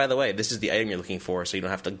like, "Hey, by the way, this is the item you're looking for," so you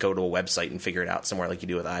don't have to go to a website and figure it out somewhere like you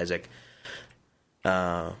do with Isaac.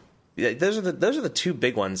 Those are the two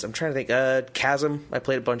big ones. I'm trying to think. Chasm. I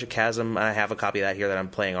played a bunch of Chasm. I have a copy of that here that I'm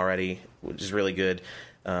playing already, which is really good.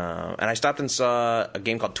 And I stopped and saw a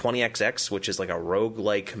game called 20XX, which is like a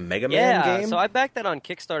roguelike Mega Man game. Yeah, so I backed that on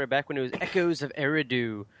Kickstarter back when it was Echoes of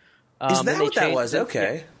Eridu. Is that what that was?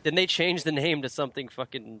 Okay. Then they changed the name to something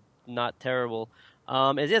fucking not terrible.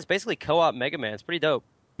 It's basically co-op Mega Man. It's pretty dope.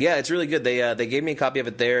 Yeah, it's really good. They gave me a copy of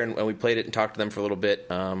it there, and we played it and talked to them for a little bit.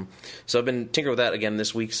 So I've been tinkering with that again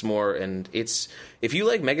this week some more. And if you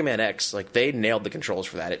like Mega Man X, like they nailed the controls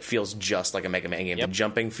for that. It feels just like a Mega Man game. Yep. The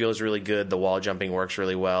jumping feels really good. The wall jumping works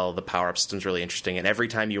really well. The power up system's really interesting. And every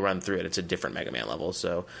time you run through it, it's a different Mega Man level.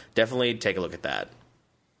 So definitely take a look at that.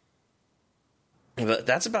 But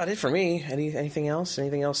that's about it for me. Anything else?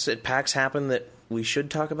 Anything else at PAX happened that we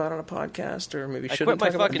should talk about on a podcast, or maybe shouldn't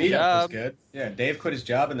talk about? The meetup was good. Yeah, Dave quit his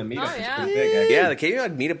job, and the meetup was pretty big. Actually. Yeah, the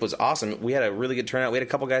KBMOD meetup was awesome. We had a really good turnout. We had a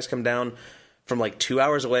couple guys come down from like 2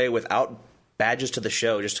 hours away without badges to the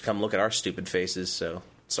show just to come look at our stupid faces. So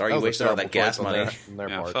sorry you wasted all that gas money.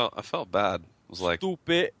 I felt bad. I was like,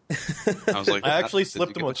 stupid. I was like, I actually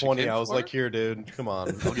slipped him a 20. I was like, here, dude, come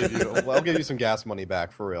on, I'll give you some gas money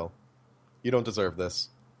back for real. You don't deserve this.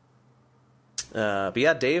 But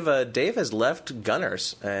yeah, Dave has left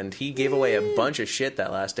Gunners, and he gave away a bunch of shit that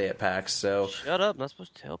last day at PAX. So shut up! I'm not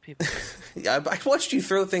supposed to tell people. I watched you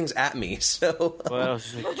throw things at me. So well, I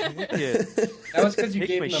was like, that was because you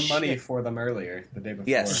gave him the money for them earlier the day before.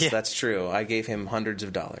 Yes, that's true. I gave him hundreds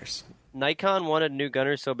of dollars. Nikon wanted new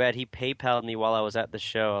Gunners so bad he PayPal'd me while I was at the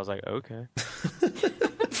show. I was like, okay.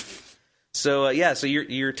 So so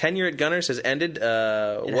your tenure at Gunners has ended.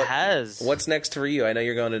 It has. What's next for you? I know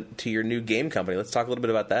you're going to your new game company. Let's talk a little bit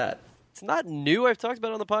about that. It's not new. I've talked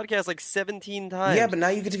about it on the podcast like 17 times. Yeah, but now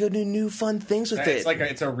you get to go do new fun things with it. It's like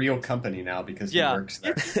it's a real company now because he works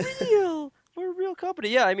there. It's real. We're a real company.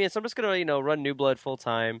 Yeah, I mean, so I'm just gonna run New Blood full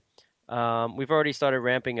time. We've already started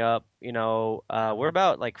ramping up. We're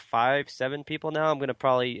about like 5-7 people now. I'm gonna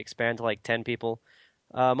probably expand to like 10 people.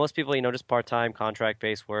 Most people, just part-time,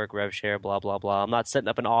 contract-based work, rev share, blah, blah, blah. I'm not setting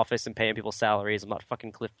up an office and paying people salaries. I'm not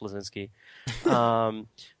fucking Cliff Bleszinski.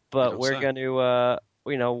 But we're going to,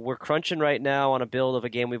 we're crunching right now on a build of a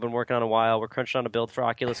game we've been working on a while. We're crunching on a build for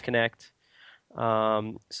Oculus Connect.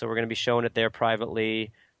 So we're going to be showing it there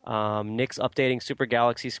privately. Nick's updating Super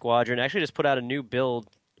Galaxy Squadron. Actually just put out a new build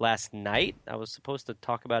last night. I was supposed to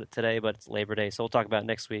talk about it today, but it's Labor Day, so we'll talk about it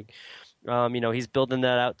next week. He's building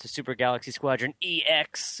that out to Super Galaxy Squadron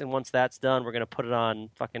EX, and once that's done, we're going to put it on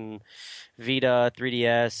fucking Vita,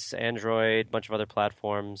 3DS, Android, a bunch of other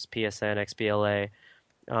platforms, PSN, XBLA.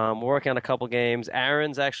 We're working on a couple games.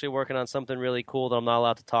 Aaron's actually working on something really cool that I'm not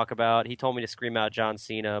allowed to talk about. He told me to scream out John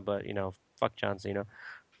Cena, but, fuck John Cena.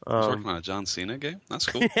 He's working on a John Cena game? That's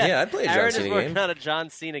cool. Yeah, I'd play a John Aaron Cena game. is working on a John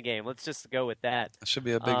Cena game. Let's just go with that. That should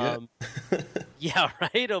be a big hit. Yeah, right?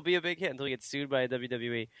 It'll be a big hit until he gets sued by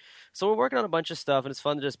WWE. So we're working on a bunch of stuff, and it's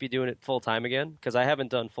fun to just be doing it full-time again, because I haven't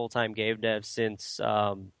done full-time game dev since,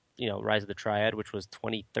 Rise of the Triad, which was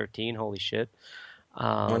 2013. Holy shit.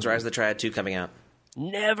 When's Rise of the Triad 2 coming out?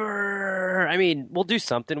 Never. I mean, we'll do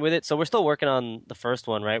something with it. So we're still working on the first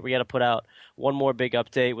one, right? We got to put out one more big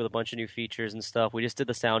update with a bunch of new features and stuff. We just did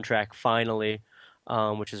the soundtrack finally,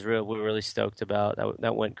 which is we're really stoked about.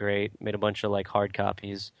 That went great. Made a bunch of like hard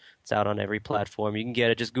copies. It's out on every platform. You can get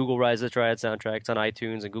it. Just Google Rise of the Triad soundtrack. It's on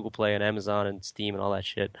iTunes and Google Play and Amazon and Steam and all that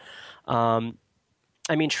shit.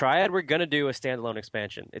 Triad, we're gonna do a standalone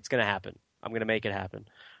expansion. It's gonna happen. I'm gonna make it happen.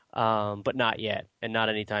 But not yet, and not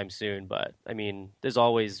anytime soon. But, there's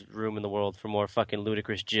always room in the world for more fucking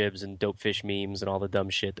ludicrous jibs and dope fish memes and all the dumb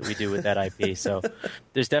shit that we do with that IP. So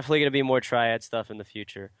there's definitely going to be more Triad stuff in the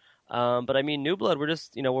future. But New Blood, we're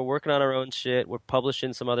just, we're working on our own shit. We're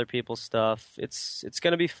publishing some other people's stuff. It's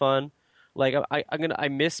going to be fun. Like, I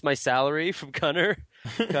miss my salary from Gunner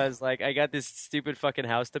because, I got this stupid fucking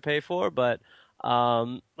house to pay for, but...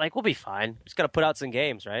 we'll be fine. Just gotta put out some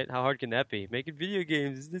games, right? How hard can that be? Making video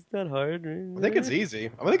games, it's not hard. Right? I think it's easy.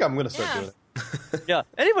 I think I'm gonna start doing it. Yeah,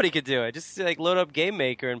 anybody could do it. Just load up Game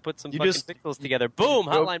Maker and put some pixels together. Boom!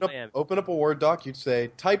 Hotline Miami. Open up a Word doc. You'd say,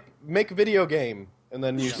 make video game. and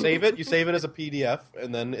then you save it. You save it as a PDF,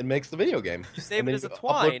 and then it makes the video game. You save it as a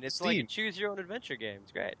twine. It's like a choose your own adventure game.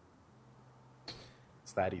 It's great.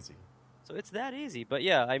 It's that easy. So it's that easy. But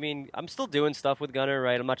yeah, I mean, I'm still doing stuff with Gunner,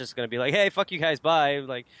 right? I'm not just going to be like, hey, fuck you guys, bye.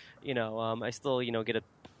 Like, I still, get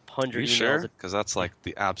 100 emails. Sure? Because that's like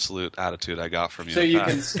the absolute attitude I got from you. So you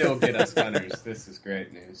can still get us Gunners. This is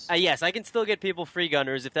great news. Yes, I can still get people free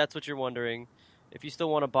Gunners if that's what you're wondering. If you still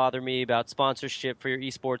want to bother me about sponsorship for your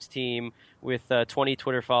esports team with 20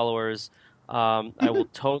 Twitter followers, I will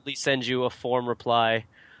totally send you a form reply.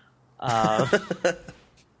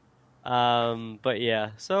 But yeah,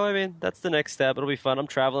 so I mean, that's the next step. It'll be fun. I'm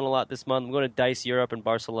traveling a lot this month. I'm going to DICE Europe and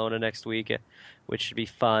Barcelona next week, which should be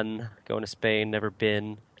fun. Going to Spain, never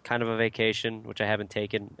been. Kind of a vacation, which I haven't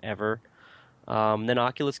taken ever. Then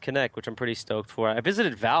Oculus Connect, which I'm pretty stoked for. I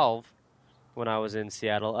visited Valve when I was in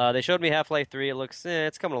Seattle. They showed me Half-Life 3. It looks,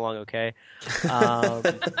 it's coming along okay.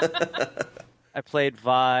 I played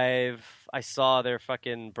Vive. I saw their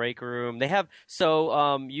fucking break room. They have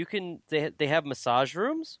they have massage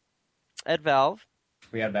rooms at Valve.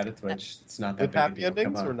 We have that at Twitch. It's not that with big a happy deal. endings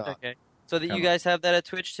Come on. or not? Okay. So that you guys have that at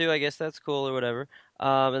Twitch too. I guess that's cool or whatever.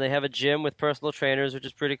 And they have a gym with personal trainers, which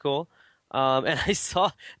is pretty cool. And I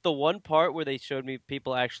saw the one part where they showed me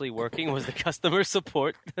people actually working was the customer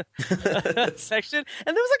support section,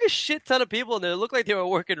 and there was like a shit ton of people in there. It looked like they were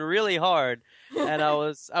working really hard, and I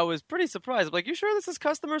was pretty surprised. I'm like, you sure this is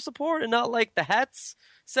customer support and not like the hats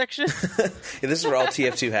section? Yeah, this is where all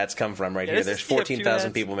TF2 hats come from right here. There's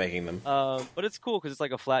 14,000 people making them. But it's cool because it's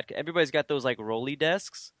like a flat. Everybody's got those like rolly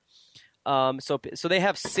desks. So they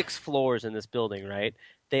have 6 floors in this building, right?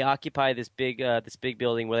 They occupy this big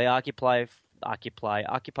building where they occupy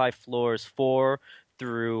floors 4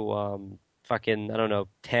 through fucking, I don't know,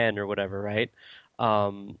 10 or whatever, right?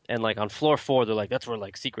 And like on floor 4, they're like, that's where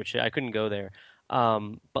like secret shit. I couldn't go there.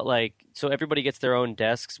 But like, so everybody gets their own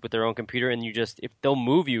desks with their own computer, and if they'll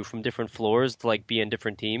move you from different floors to like be in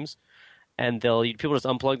different teams. And people just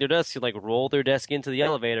unplug their desks, like roll their desk into the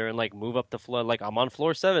elevator and like move up the floor. Like I'm on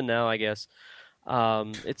floor 7 now, I guess.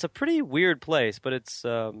 It's a pretty weird place, but it's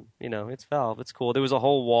it's Valve. It's cool. There was a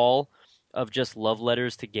whole wall of just love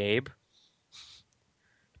letters to Gabe.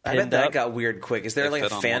 I bet that got weird quick. Is there like a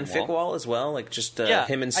fanfic wall as well, like just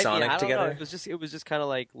him and Sonic together? It was just kind of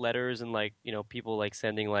like letters and like people like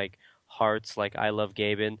sending like hearts, like I love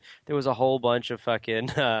Gaben. There was a whole bunch of fucking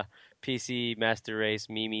PC Master Race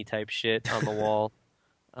meme type shit on the wall.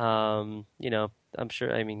 I'm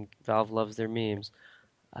sure. I mean, Valve loves their memes.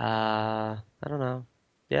 I don't know.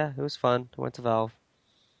 Yeah, it was fun. I went to Valve.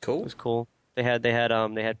 Cool. It was cool. They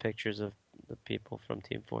had pictures of the people from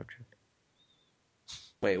Team Fortress.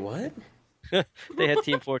 Wait, what? They had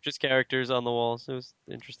Team Fortress characters on the walls. It was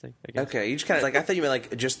interesting, I guess. Okay, you just kind of like, I thought you meant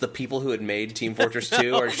like just the people who had made Team Fortress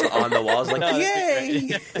 2 are just on the walls, like,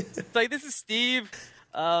 yay! It's like, this is Steve.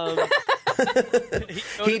 He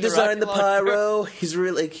designed the pyro. He's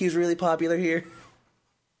really popular here.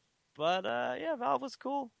 But yeah, Valve was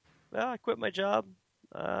cool. Yeah, I quit my job.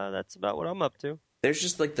 That's about what I'm up to. There's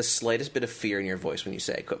just like the slightest bit of fear in your voice when you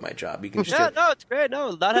say "quit my job." You can just no, it's great.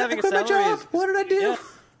 No, not having a salary. My job. What did I do? Yeah.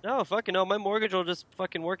 No, fucking no. My mortgage will just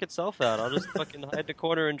fucking work itself out. I'll just fucking hide in the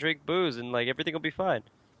corner and drink booze, and like everything will be fine.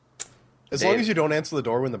 As long as you don't answer the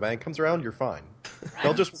door when the bank comes around, you're fine.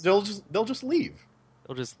 They'll just leave.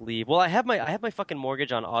 They'll just leave. Well, I have my fucking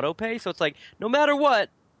mortgage on auto pay, so it's like no matter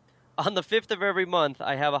what, on the 5th of every month,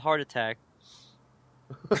 I have a heart attack.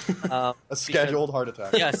 A scheduled heart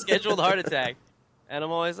attack. Yeah, scheduled heart attack. And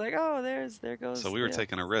I'm always like, oh, there goes. So we were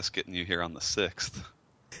taking a risk getting you here on the 6th.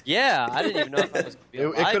 Yeah, I didn't even know if I was.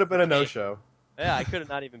 It could have been a no-show. Yeah, I could have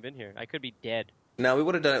not even been here. I could be dead. No, we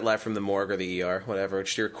would have done it live from the morgue or the ER, whatever.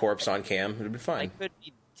 Just your corpse on cam. It would have been fine. I could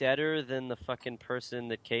be deader than the fucking person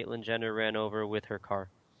that Caitlyn Jenner ran over with her car.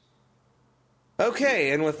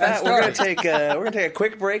 Okay, and with that, we're gonna take a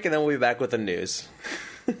quick break, and then we'll be back with the news.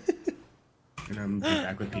 And I'm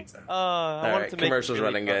back with pizza. All right, commercials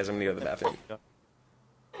running, guys. I'm gonna go to the bathroom.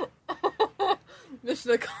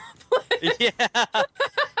 Mission accomplished. Yeah.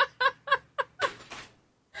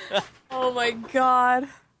 Oh my god.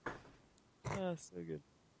 Oh, so good.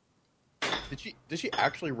 Did she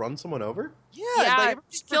actually run someone over? Yeah, Yeah, like,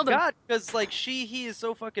 she killed him. because like he is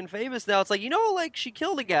so fucking famous now. It's like, like she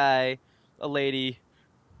killed a lady.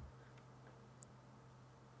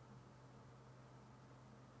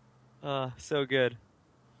 So good.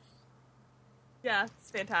 Yeah,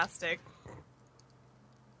 it's fantastic.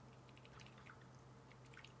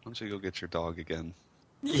 Why don't you go get your dog again?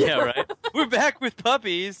 Yeah, right. We're back with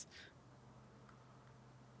puppies.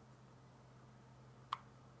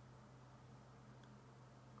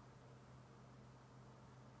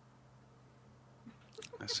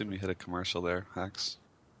 assume you hit a commercial there, Hex.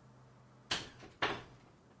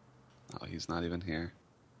 Oh, he's not even here.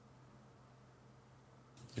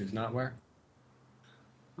 He's not where?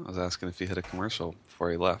 I was asking if he hit a commercial before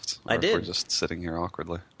he left. Or I if did. we're just sitting here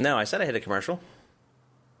awkwardly. No, I said I hit a commercial.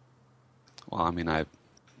 Well, I mean, I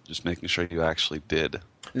just making sure you actually did.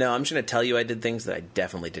 No, I'm just going to tell you I did things that I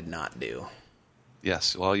definitely did not do.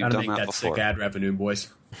 Yes, well, you've Gotta done make that that before. sick ad revenue, boys.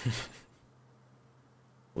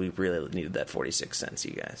 We really needed that 46 cents,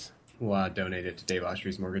 you guys. We'll donate it to Dave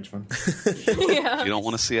Ostrey's mortgage fund. Yeah. You don't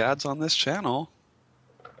want to see ads on this channel.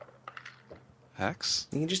 Hex?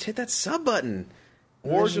 You can just hit that sub button.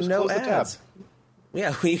 Or There's just no close the tab. ads.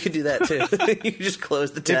 Yeah, well, you could do that too. You can just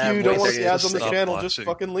close the tab. If you don't wait want to 30 see ads on the Stop channel, watching. just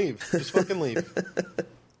fucking leave. Just fucking leave.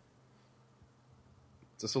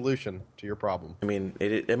 It's a solution to your problem. I mean,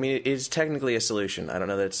 it is technically a solution. I don't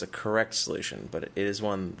know that it's a correct solution, but it is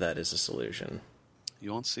one that is a solution.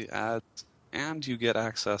 You won't see ads, and you get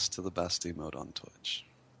access to the best emote on Twitch.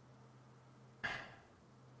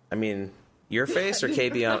 I mean, your face or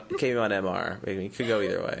KB on MR? I mean, it could go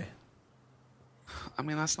either way. I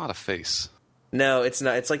mean, that's not a face. No, it's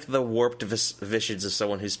not. It's like the warped visions of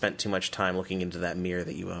someone who spent too much time looking into that mirror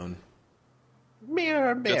that you own.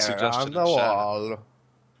 Mirror, Good mirror suggestion on the in chat. wall.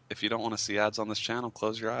 If you don't want to see ads on this channel,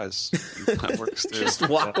 close your eyes. That works too. Just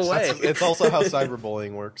walk away. It's also how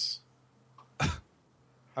cyberbullying works.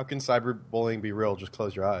 How can cyberbullying be real? Just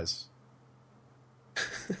close your eyes.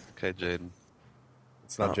 Okay, Jaden.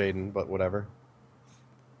 It's not Oh. Jaden, but whatever.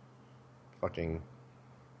 Fucking.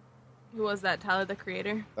 Who was that? Tyler, the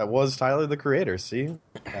Creator? That was Tyler the Creator. See?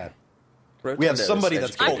 That. We have Rotundo's somebody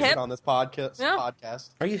that's educated. I'm hip. cultured on this podcast. Yeah. podcast.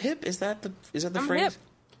 Are you hip? Is that the I'm phrase? hip.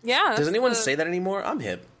 Yeah. Does that's anyone the- say that anymore? I'm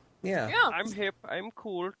hip. Yeah. Yeah. I'm hip. I'm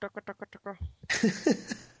cool. Tucka, tucka,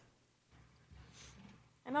 tucka.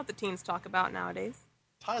 I know what the teens talk about nowadays.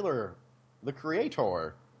 Tyler the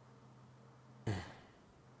Creator.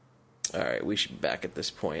 All right, we should be back at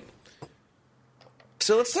this point.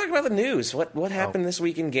 So let's talk about the news. What happened this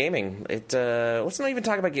week in gaming? Let's not even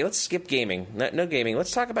talk about Let's skip gaming. No gaming.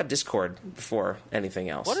 Let's talk about Discord before anything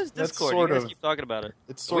else. What is That's Discord? sort You guys of- keep talking about it.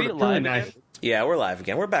 It's Are sort we of live nice. again? Yeah, we're live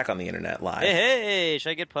again. We're back on the internet live. Hey, should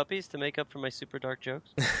I get puppies to make up for my super dark jokes?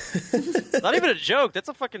 Not even a joke. That's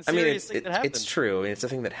a fucking I mean, serious thing that happened. it's true. I mean, it's a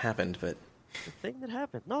thing that happened, but The thing that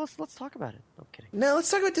happened. No, let's talk about it. I'm kidding. no,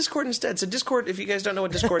 let's talk about Discord instead. So Discord, if you guys don't know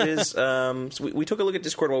what Discord is, so we took a look at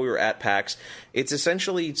Discord while we were at PAX. It's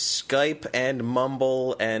essentially Skype and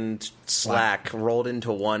Mumble and Slack rolled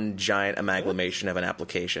into one giant amalgamation of an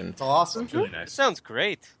application. It's awesome. It's really It nice. sounds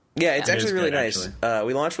great. Yeah, it's Yeah. actually It is really good, nice.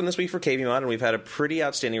 We launched one this week for KBMOD, and we've had a pretty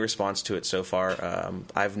outstanding response to it so far.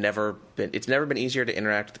 It's never been easier to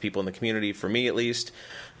interact with the people in the community, for me at least,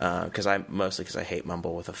 because I hate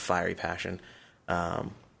Mumble with a fiery passion. If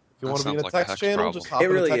you want to be sounds in a like a text hex channel, problem. just hop It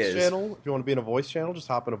in really a text is. channel. If you want to be in a voice channel, just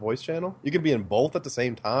hop in a voice channel. You can be in both at the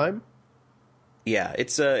same time. Yeah,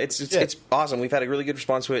 it's awesome. We've had a really good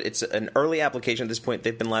response to it. It's an early application at this point.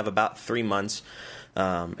 They've been live about 3 months,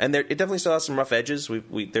 and it definitely still has some rough edges.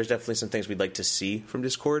 There's definitely some things we'd like to see from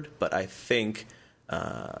Discord, but I think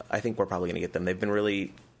we're probably going to get them. They've been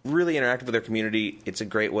really interactive with their community. It's a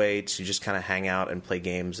great way to just kind of hang out and play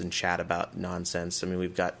games and chat about nonsense. I mean,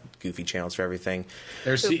 we've got goofy channels for everything.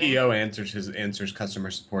 Their CEO answers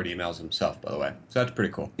customer support emails himself, by the way. So that's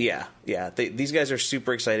pretty cool. Yeah. These guys are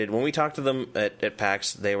super excited. When we talked to them at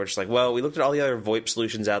PAX, they were just like, well, we looked at all the other VoIP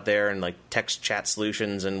solutions out there and like text chat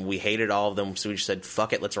solutions, and we hated all of them. So we just said,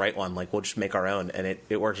 fuck it, let's write one. Like, we'll just make our own. And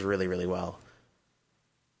it works really, really well.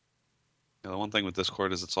 Yeah, the one thing with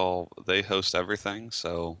Discord is they host everything,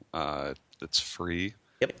 so it's free.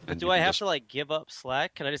 Yep. And Do you I can have just- to like give up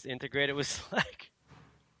Slack? Can I just integrate it with Slack?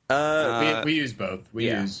 We use both. We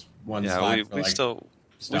yeah. use one Yeah, Slack we for, like, still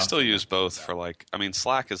stuff. use both for like. I mean,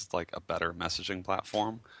 Slack is like a better messaging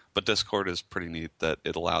platform, but Discord is pretty neat that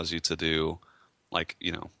it allows you to do like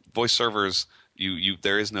voice servers.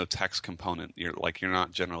 There is no text component. You're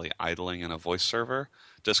not generally idling in a voice server.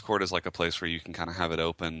 Discord is like a place where you can kind of have it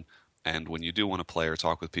open. And when you do want to play or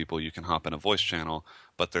talk with people, you can hop in a voice channel.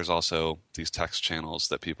 But there's also these text channels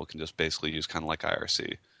that people can just basically use, kind of like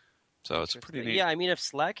IRC. So it's pretty neat. Yeah, I mean, if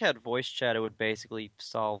Slack had voice chat, it would basically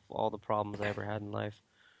solve all the problems I ever had in life.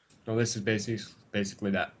 Well, this is basically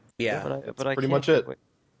that. Yeah. But I pretty can't much it. wait.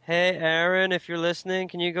 Hey, Aaron, if you're listening,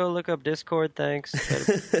 can you go look up Discord? Thanks.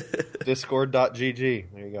 Discord.gg.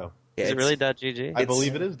 There you go. Yeah, Is it really .gg? I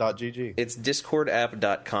believe it is .gg. It's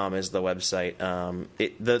discordapp.com is the website.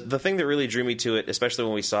 The thing that really drew me to it, especially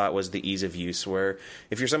when we saw it, was the ease of use, where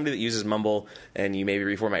if you're somebody that uses Mumble and you maybe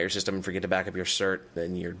reformat your system and forget to back up your cert,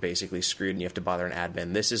 then you're basically screwed and you have to bother an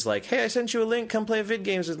admin. This is like, hey, I sent you a link, come play vid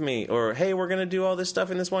games with me. Or, hey, we're going to do all this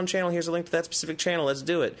stuff in this one channel. Here's a link to that specific channel. Let's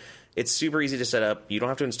do it. It's super easy to set up. You don't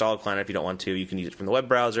have to install a client if you don't want to. You can use it from the web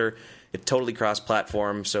browser. It's totally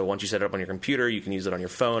cross-platform, so once you set it up on your computer, you can use it on your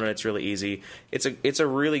phone, and it's really easy. It's a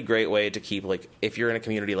really great way to keep, like, if you're in a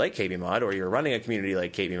community like KBMOD, or you're running a community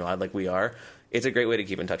like KBMOD, like we are, it's a great way to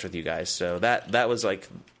keep in touch with you guys. So that was, like,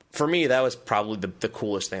 for me, that was probably the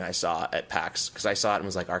coolest thing I saw at PAX, because I saw it and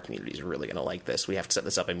was like, our community is really going to like this. We have to set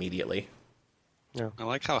this up immediately. Yeah. I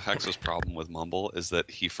like how Hex's problem with Mumble is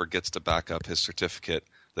that he forgets to back up his certificate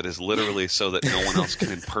that is literally so that no one else can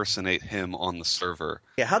impersonate him on the server.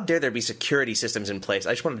 Yeah, how dare there be security systems in place?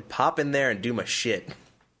 I just wanted to pop in there and do my shit.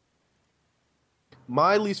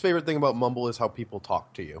 My least favorite thing about Mumble is how people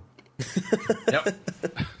talk to you. Yep.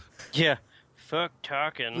 Yeah. Fuck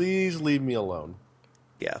talking. Please leave me alone.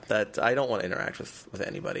 Yeah, that I don't want to interact with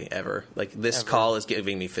anybody ever. Like, this call is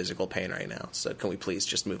giving me physical pain right now. So can we please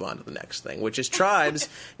just move on to the next thing, which is Tribes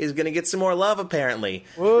is going to get some more love, apparently.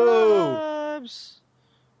 Whoa! Tribes.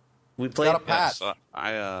 We played. Got a patch. So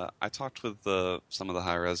I talked with some of the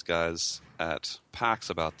high-res guys at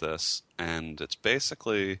PAX about this, and it's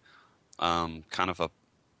basically kind of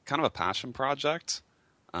a passion project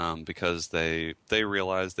because they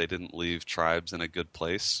realized they didn't leave Tribes in a good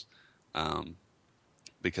place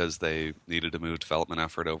because they needed to move development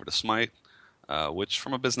effort over to Smite, which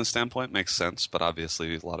from a business standpoint makes sense, but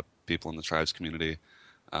obviously a lot of people in the Tribes community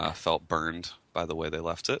felt burned by the way they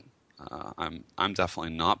left it. I'm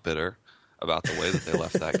definitely not bitter about the way that they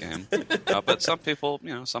left that game, but some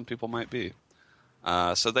people might be.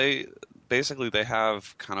 So they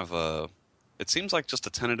have kind of it seems like just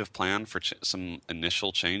a tentative plan for some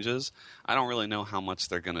initial changes. I don't really know how much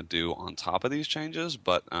they're going to do on top of these changes,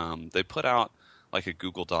 but they put out like a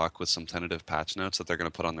Google Doc with some tentative patch notes that they're going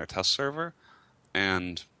to put on their test server,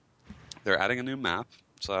 and they're adding a new map,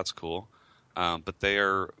 so that's cool. But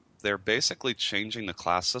they're basically changing the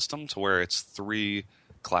class system to where it's 3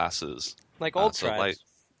 classes. Like old Tribes.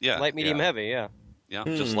 Light, medium, heavy, yeah. Yeah,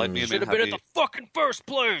 just light, medium, Should and have heavy. been at the fucking first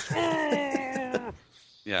place!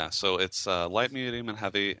 Yeah, so it's light, medium, and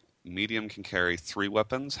heavy. Medium can carry 3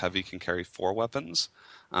 weapons. Heavy can carry 4 weapons.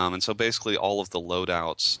 And so basically all of the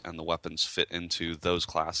loadouts and the weapons fit into those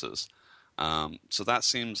classes. So that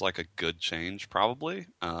seems like a good change, probably.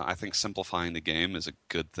 I think simplifying the game is a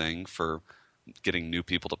good thing for getting new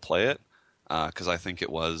people to play it, because I think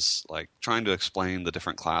it was like trying to explain the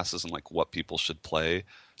different classes and like what people should play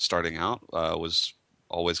starting out was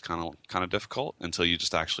always kind of difficult until you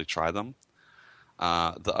just actually try them.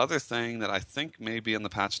 The other thing that I think may be in the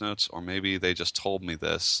patch notes, or maybe they just told me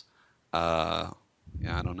this, I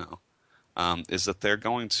don't know, is that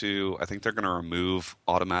I think they're going to remove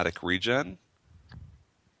automatic regen,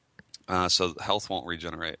 so health won't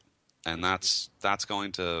regenerate, and that's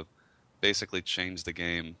going to basically change the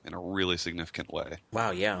game in a really significant way.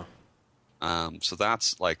 Wow, yeah. So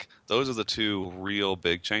that's like, those are the 2 real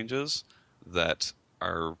big changes that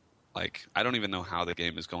are like, I don't even know how the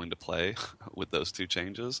game is going to play with those 2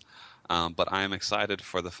 changes, but I am excited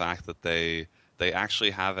for the fact that they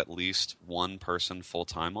actually have at least one person full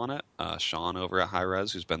time on it. Sean over at High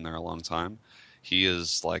Res, who's been there a long time, he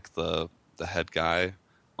is like the head guy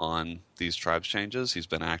on these Tribes changes. He's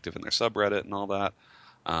been active in their subreddit and all that.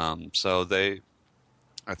 So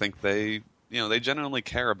I think they genuinely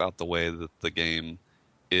care about the way that the game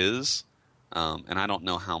is, and I don't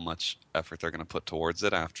know how much effort they're going to put towards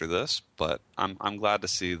it after this, but I'm glad to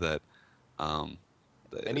see that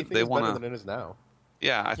Anything they is want better than it is now.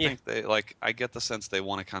 Yeah, I think I get the sense they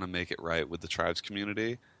want to kind of make it right with the Tribes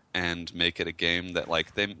community and make it a game that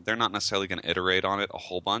like they're not necessarily going to iterate on it a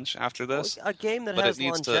whole bunch after this. Well, a game that but has it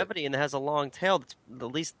needs longevity and that has a long tail that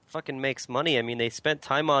at least fucking makes money. I mean, they spent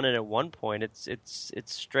time on it at one point. It's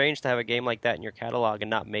strange to have a game like that in your catalog and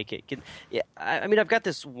not make it. I mean, I've got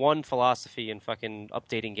this one philosophy in fucking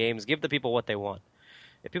updating games: give the people what they want.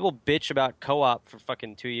 If people bitch about co-op for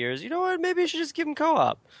fucking 2 years, you know what? Maybe you should just give them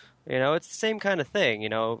co-op. You know, it's the same kind of thing. You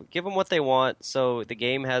know, give them what they want so the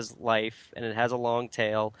game has life and it has a long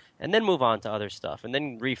tail, and then move on to other stuff, and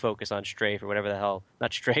then refocus on Strafe or whatever the hell.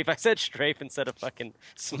 Not Strafe. I said Strafe instead of fucking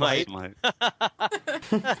Smite.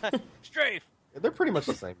 Strafe. They're pretty much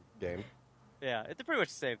the same game. Yeah, it's pretty much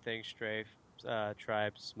the same thing. Strafe,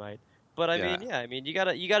 Tribes, Smite. But I mean, you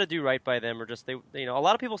gotta do right by them, or just a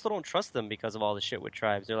lot of people still don't trust them because of all the shit with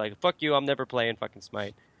Tribes. They're like, fuck you, I'm never playing fucking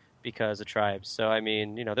Smite. because of Tribes. So, I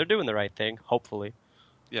mean, they're doing the right thing, hopefully.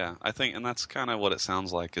 Yeah, I think, and that's kind of what it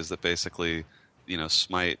sounds like, is that basically,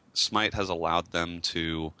 Smite has allowed them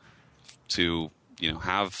to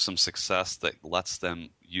have some success that lets them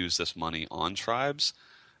use this money on Tribes.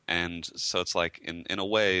 And so it's like, in a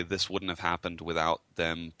way, this wouldn't have happened without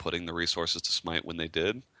them putting the resources to Smite when they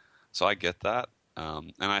did. So I get that.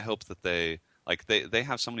 And I hope that they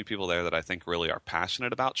have so many people there that I think really are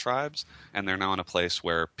passionate about Tribes, and they're now in a place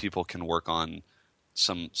where people can work on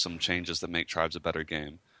some changes that make Tribes a better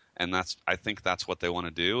game. And I think that's what they want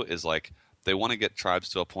to do, is like, they want to get Tribes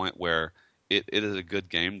to a point where it is a good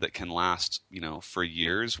game that can last, for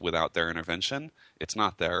years without their intervention. It's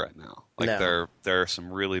not there right now. Like, No. there are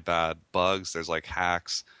some really bad bugs. There's like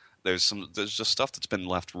hacks. There's just stuff that's been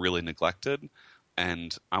left really neglected.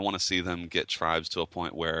 And I want to see them get Tribes to a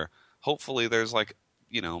point where hopefully there's like,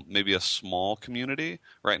 maybe a small community.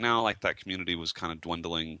 Right now, like, that community was kind of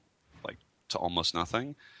dwindling like to almost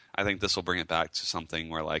nothing. I think this will bring it back to something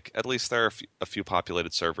where, like, at least there are a few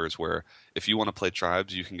populated servers where if you want to play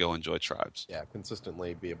Tribes, you can go enjoy Tribes. Yeah,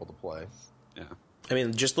 consistently be able to play. Yeah. I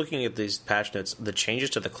mean, just looking at these patch notes, the changes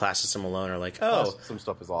to the class system alone are like, Some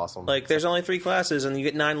stuff is awesome. like, there's only 3 classes, and you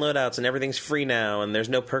get 9 loadouts, and everything's free now, and there's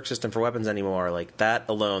no perk system for weapons anymore. Like, that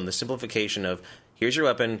alone, the simplification of, here's your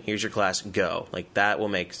weapon, here's your class, go. Like, that will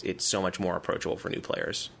make it so much more approachable for new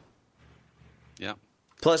players. Yeah.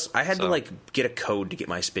 Plus, I had to, like, get a code to get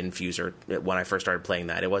my spin fuser when I first started playing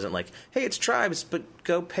that. It wasn't like, hey, it's Tribes, but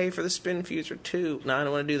go pay for the spin fuser, too. No, I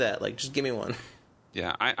don't want to do that. Like, just give me one.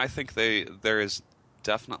 Yeah, I think there is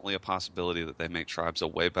definitely a possibility that they make Tribes a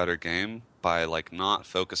way better game by, like, not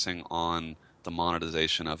focusing on the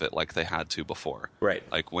monetization of it like they had to before. Right.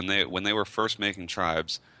 Like, when they were first making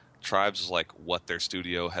Tribes was like what their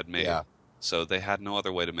studio had made. Yeah. So they had no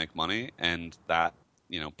other way to make money, and that,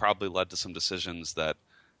 probably led to some decisions that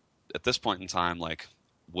at this point in time, like,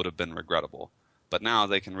 would have been regrettable. But now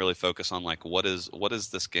they can really focus on, like, what is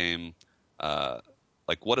this game,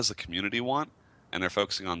 like, what does the community want? And they're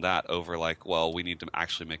focusing on that over, like, well, we need to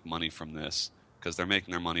actually make money from this, because they're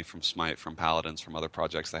making their money from Smite, from Paladins, from other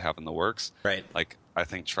projects they have in the works. Right. Like, I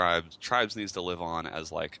think Tribes needs to live on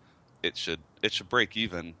as, like, it should break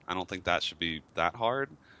even. I don't think that should be that hard,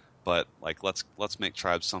 but, like, let's make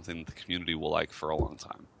Tribes something that the community will like for a long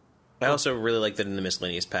time. I also really like that in the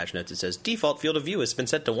miscellaneous patch notes it says, default field of view has been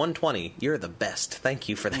set to 120. You're the best. Thank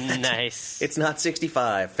you for that. Nice. It's not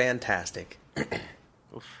 65. Fantastic.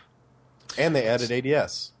 And they added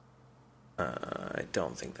ADS. I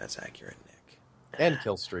don't think that's accurate, Nick. And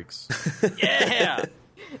kill streaks. Yeah!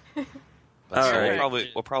 But so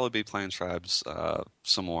right. we'll probably be playing Tribes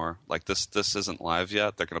some more. Like, this isn't live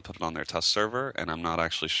yet. They're going to put it on their test server, and I'm not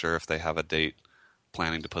actually sure if they have a date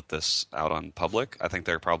planning to put this out on public. I think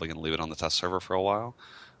they're probably going to leave it on the test server for a while.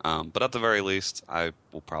 But at the very least, I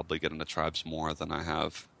will probably get into Tribes more than I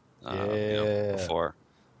have before.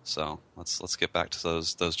 So let's get back to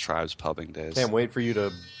those Tribes pubbing days. Can't wait for you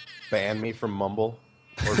to ban me from Mumble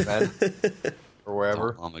or Ben or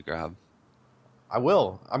wherever. On the grab. I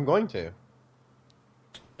will. I'm going to.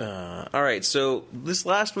 All right, so this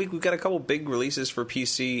last week we've got a couple big releases for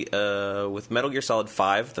PC with Metal Gear Solid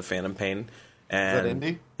 5, The Phantom Pain. And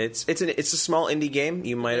is that indie? It's a small indie game.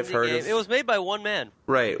 You might have heard of. It was made by one man.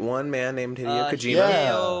 Right, one man named Hideo Kojima.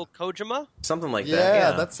 Hideo Kojima? Something like that.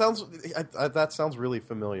 Yeah, that sounds really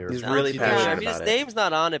familiar. He's really passionate about his name's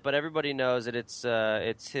not on it, but everybody knows that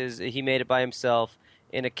it's his. He made it by himself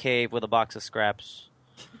in a cave with a box of scraps.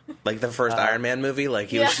 Like the first Iron Man movie, like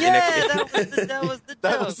he was. That was the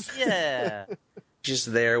joke. Yeah.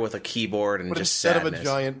 Just there with a keyboard and but just instead sadness. of a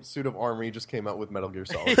giant suit of armor, he just came out with Metal Gear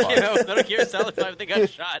Solid 5. Metal Gear Solid 5, they got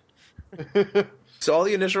shot. So all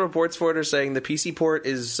the initial reports for it are saying the PC port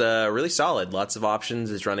is really solid. Lots of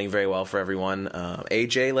options. It's running very well for everyone.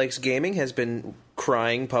 AJ Likes Gaming has been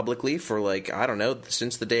crying publicly for, like, I don't know,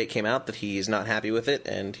 since the day it came out that he is not happy with it,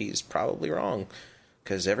 and he's probably wrong.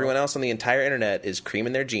 Because everyone else on the entire internet is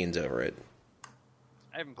creaming their jeans over it.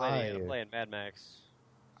 I haven't played it. I'm playing Mad Max.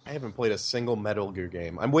 I haven't played a single Metal Gear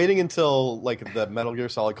game. I'm waiting until like the Metal Gear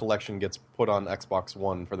Solid collection gets put on Xbox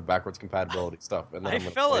One for the backwards compatibility stuff. And then I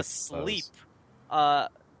fell asleep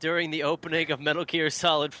during the opening of Metal Gear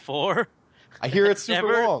Solid 4. I hear it's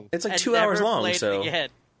super long. It's like 2 hours long. So,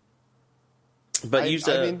 but I mean,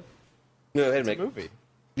 go ahead, it's Mick. a movie.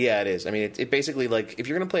 Yeah, it is. I mean, it basically, like, if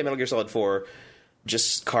you're going to play Metal Gear Solid 4,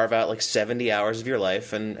 just carve out like 70 hours of your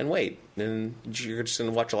life and wait, and you're just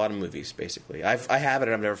going to watch a lot of movies. Basically, I have it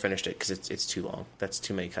and I've never finished it because it's too long. That's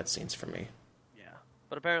too many cutscenes for me. Yeah,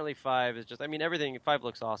 but apparently 5 is just. I mean, everything. 5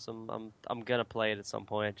 looks awesome. I'm gonna play it at some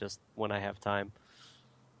point, just when I have time.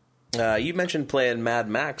 You mentioned playing Mad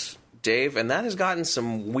Max, Dave, and that has gotten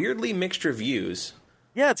some weirdly mixed reviews.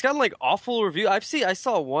 Yeah, it's gotten like awful review. I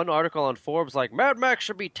saw one article on Forbes like Mad Max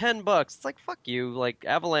should be $10. It's like fuck you. Like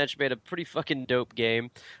Avalanche made a pretty fucking dope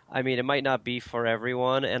game. I mean, it might not be for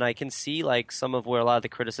everyone, and I can see like some of where a lot of the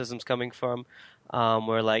criticism's coming from.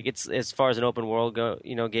 Where like it's as far as an open world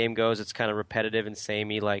game goes, it's kind of repetitive and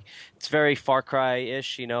samey. Like it's very Far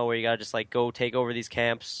Cry-ish, where you gotta just like go take over these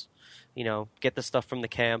camps, get the stuff from the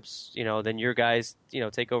camps, then your guys,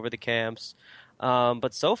 take over the camps.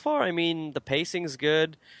 But so far, I mean, the pacing's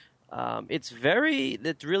good. It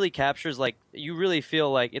really captures, like, you really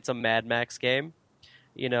feel like it's a Mad Max game.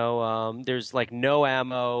 There's, like, no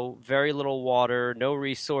ammo, very little water, no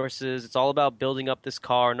resources. It's all about building up this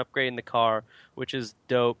car and upgrading the car, which is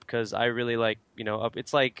dope because I really like,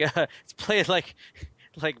 it's like, it's playing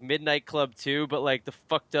like Midnight Club 2, but like the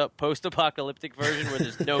fucked up post-apocalyptic version where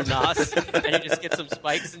there's no NOS and you just get some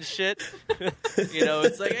spikes and shit.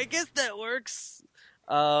 It's like, I guess that works.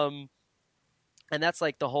 And that's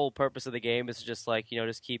like the whole purpose of the game is just like,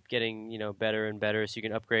 just keep getting, better and better so you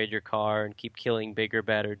can upgrade your car and keep killing bigger,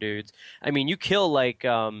 badder dudes. I mean, you kill like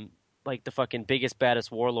the fucking biggest,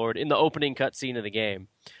 baddest warlord in the opening cutscene of the game.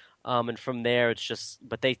 And from there it's just,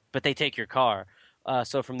 but they take your car.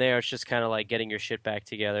 So from there, it's just kind of like getting your shit back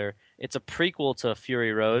together. It's a prequel to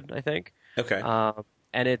Fury Road, I think. Okay.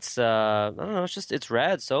 And it's, I don't know, it's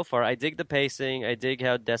rad so far. I dig the pacing. I dig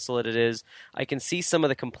how desolate it is. I can see some of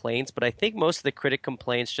the complaints, but I think most of the critic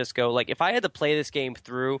complaints just go, like, if I had to play this game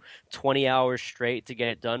through 20 hours straight to get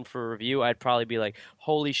it done for a review, I'd probably be like,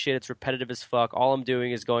 holy shit, it's repetitive as fuck. All I'm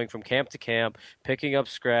doing is going from camp to camp, picking up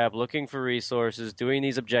scrap, looking for resources, doing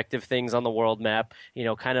these objective things on the world map,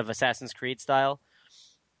 kind of Assassin's Creed style.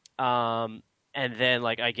 And then,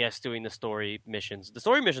 like, I guess doing the story missions. The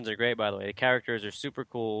story missions are great, by the way. The characters are super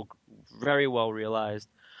cool, very well realized.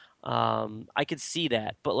 I could see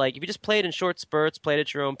that. But, like, if you just play it in short spurts, play it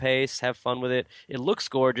at your own pace, have fun with it, it looks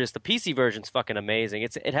gorgeous. The PC version's fucking amazing.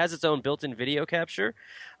 It has its own built-in video capture.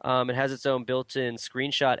 It has its own built-in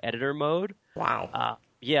screenshot editor mode. Wow.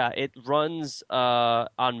 Yeah, it runs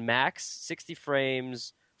on max, 60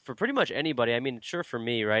 frames, for pretty much anybody. I mean, sure for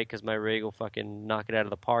me, right? Because my rig will fucking knock it out of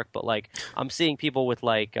the park. But like, I'm seeing people with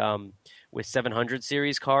like with 700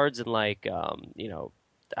 series cards and like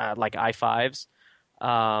like i5s,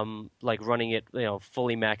 like running it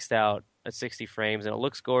fully maxed out at 60 frames, and it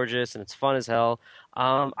looks gorgeous and it's fun as hell.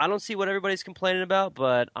 I don't see what everybody's complaining about,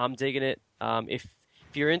 but I'm digging it. If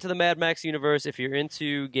you're into the Mad Max universe, if you're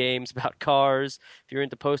into games about cars, if you're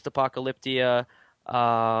into post-apocalyptia.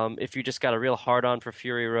 If you just got a real hard-on for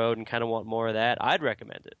Fury Road and kind of want more of that, I'd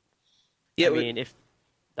recommend it. Yeah,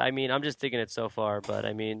 I'm just digging it so far, but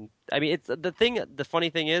I mean, it's the funny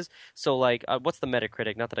thing is, so like, what's the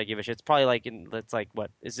Metacritic? Not that I give a shit. It's probably like it's like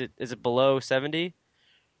what is it below 70?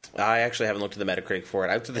 I actually haven't looked at the Metacritic for it.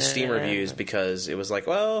 I looked at the Steam reviews because it was like,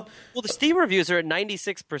 well, the Steam reviews are at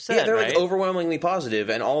 96%. Yeah, they're right? like overwhelmingly positive,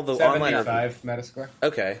 and all the 75 online 75 Metascore.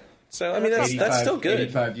 Okay. So, I mean, that's still good.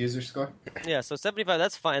 85 user score. Yeah, so 75,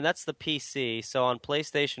 that's fine. That's the PC. So on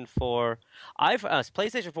PlayStation 4,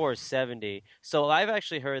 PlayStation 4 is 70. So I've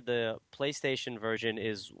actually heard the PlayStation version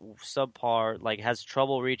is subpar, like has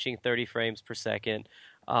trouble reaching 30 frames per second.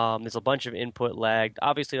 There's a bunch of input lag.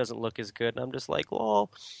 Obviously doesn't look as good. And I'm just like, lol.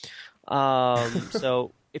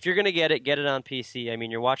 So if you're going to get it on PC. I mean,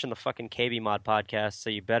 you're watching the fucking KBMOD podcast, so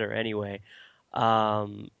you better anyway.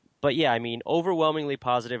 But yeah, I mean, overwhelmingly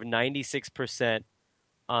positive, 96%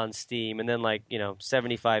 on Steam, and then like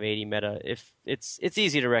 75, 80 meta. If it's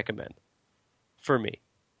easy to recommend for me.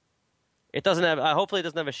 It doesn't have. Hopefully, it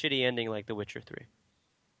doesn't have a shitty ending like The Witcher 3.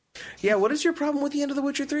 Yeah, what is your problem with the end of The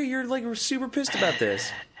Witcher 3? You're like super pissed about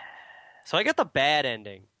this. So I got the bad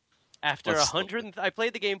ending after 100. I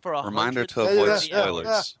played the game for 100. Reminder to avoid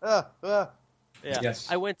spoilers. Yeah. Yes.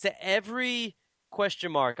 I went to every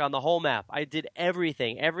question mark on the whole map. I did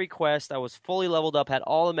everything, every quest. I was fully leveled up, had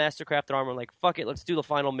all the mastercrafted armor. Like, fuck it, let's do the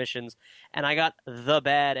final missions. And I got the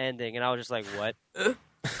bad ending, and I was just like, what?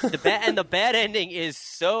 The bad ending is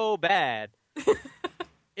so bad.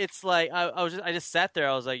 It's like I just sat there.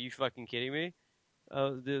 I was like, you fucking kidding me?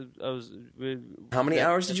 How many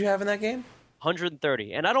hours did you have in that game?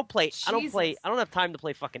 130. And I don't have time to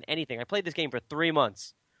play fucking anything. I played this game for 3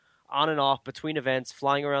 months, on and off, between events,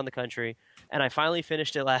 flying around the country. And I finally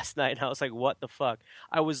finished it last night, and I was like, what the fuck?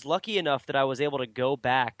 I was lucky enough that I was able to go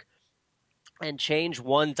back and change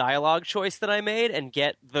one dialogue choice that I made and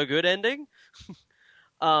get the good ending.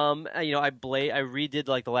 I redid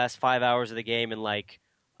like the last 5 hours of the game in like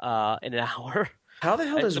in an hour. How the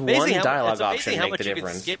hell does one dialogue option how make much the you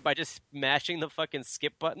difference? can skip by just smashing the fucking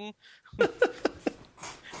skip button.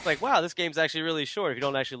 It's like, wow, this game's actually really short if you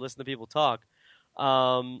don't actually listen to people talk.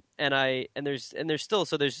 And there's still,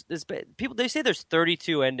 so there's this people, they say there's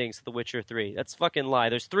 32 endings to The Witcher 3. That's fucking lie.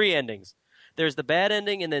 There's 3 endings. There's the bad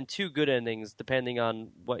ending and then 2 good endings, depending on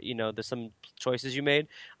what, there's some choices you made.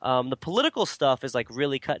 The political stuff is like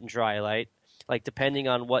really cut and dry, like depending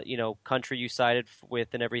on what, country you sided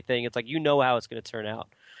with and everything. It's like, how it's going to turn out.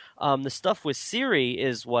 The stuff with Ciri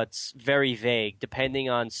is what's very vague, depending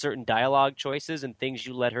on certain dialogue choices and things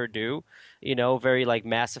you let her do. Very like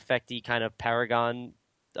Mass Effect-y kind of Paragon,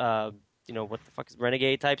 what the fuck is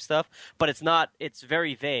Renegade type stuff. But it's not. It's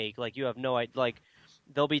very vague. Like you have no idea. Like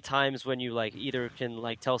there'll be times when you like either can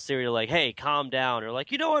like tell Ciri to like, hey, calm down, or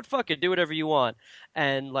like, you know what, fuck it, do whatever you want.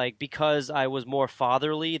 And like because I was more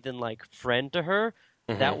fatherly than like friend to her.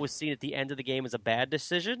 That was seen at the end of the game as a bad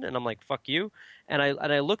decision, and I'm like, fuck you. And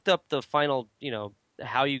I looked up the final,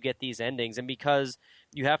 how you get these endings, and because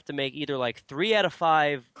you have to make either like 3 out of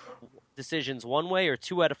 5 decisions one way or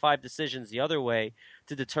 2 out of 5 decisions the other way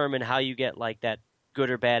to determine how you get like that good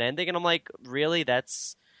or bad ending. And I'm like, really?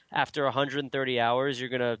 That's after 130 hours, you're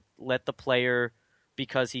gonna let the player,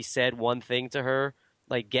 because he said one thing to her,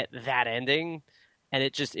 like get that ending? And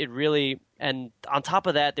it really, and on top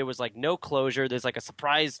of that, there was like no closure. There's like a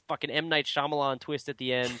surprise fucking M. Night Shyamalan twist at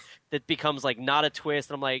the end that becomes like not a twist.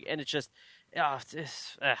 And I'm like, and it's just, it was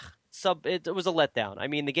a letdown. I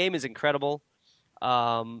mean, the game is incredible.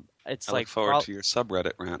 It's I look forward to your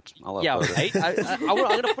subreddit rant. Yeah, right? I'm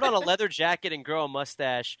going to put on a leather jacket and grow a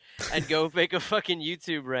mustache and go make a fucking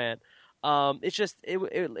YouTube rant. It's just, it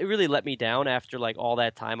really let me down after like all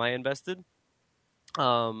that time I invested.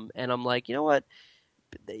 And I'm like, you know what?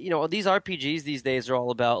 These RPGs these days are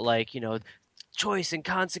all about like, choice and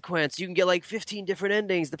consequence. You can get like 15 different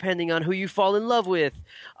endings depending on who you fall in love with.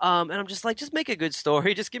 And I'm just like, just make a good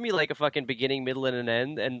story. Just give me like a fucking beginning, middle, and an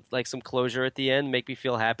end, and like some closure at the end. Make me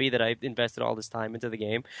feel happy that I invested all this time into the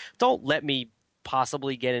game. Don't let me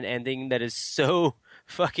possibly get an ending that is so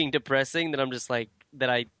fucking depressing that I'm just like, that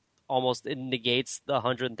I almost it negates the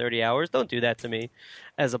 130 hours. Don't do that to me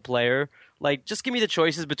as a player. Like, just give me the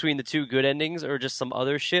choices between the 2 good endings or just some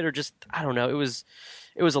other shit, or just, I don't know. It was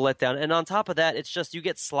a letdown. And on top of that, it's just you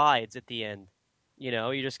get slides at the end.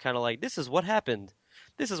 You're just kind of like, this is what happened.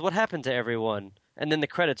 This is what happened to everyone. And then the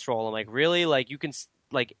credits roll. I'm like, really? Like, you can,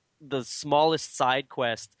 like, the smallest side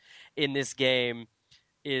quest in this game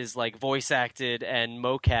is, like, voice acted and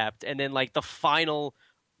mocapped. And then, like, the final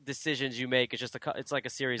decisions you make is just it's like a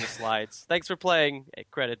series of slides. Thanks for playing.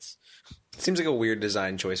 Credits. Seems like a weird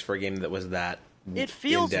design choice for a game that was that it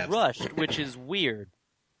feels in-depth. Rushed, which is weird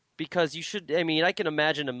because you should, I mean, I can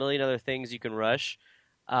imagine a million other things you can rush,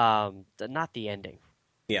 not the ending.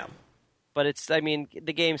 Yeah, but it's, I mean,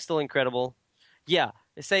 the game's still incredible. Yeah,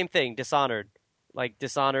 the same thing, Dishonored. Like,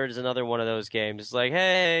 Dishonored is another one of those games. It's like,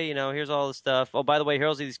 hey, here's all this stuff. Oh, by the way,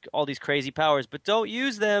 here's all these crazy powers, but don't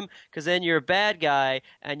use them, because then you're a bad guy,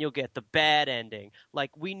 and you'll get the bad ending.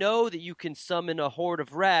 Like, we know that you can summon a horde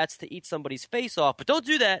of rats to eat somebody's face off, but don't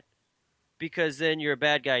do that, because then you're a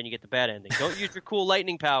bad guy and you get the bad ending. Don't use your cool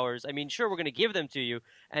lightning powers. I mean, sure, we're going to give them to you,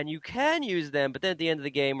 and you can use them, but then at the end of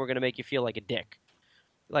the game, we're going to make you feel like a dick.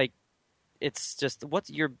 Like, it's just,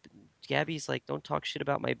 Gabby's like, don't talk shit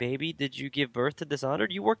about my baby. Did you give birth to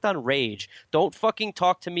Dishonored? You worked on Rage. Don't fucking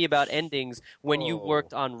talk to me about endings when you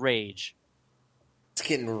worked on Rage. It's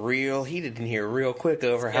getting real heated in here real quick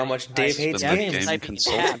over how much Dave hates games. Stop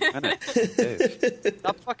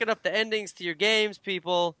fucking up the endings to your games,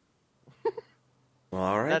 people. Well,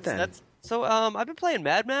 all right, then. So, I've been playing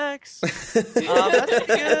Mad Max. That's pretty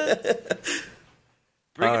good.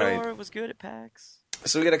 Brigador was good at PAX.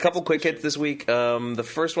 So we got a couple quick hits this week. The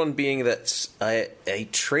first one being that a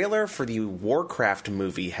trailer for the Warcraft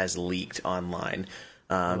movie has leaked online.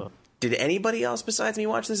 Did anybody else besides me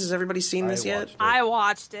watch this? Has everybody seen this yet? I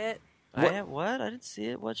watched it. What? I didn't see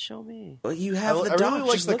it. What? Show me. Well, you have the I doc. really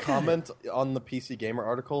like Just the look at comment on the PC Gamer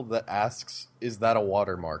article that asks, "Is that a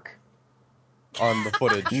watermark?" On the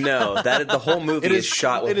footage. No, the whole movie is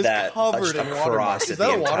shot with that covered in watermark. Is that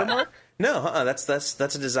a watermark? No, that's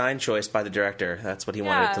a design choice by the director. That's what he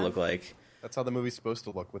wanted it to look like. That's how the movie's supposed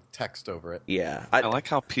to look, with text over it. Yeah, I like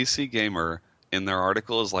how PC Gamer in their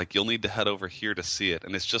article is like, you'll need to head over here to see it,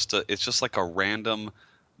 and it's just like a random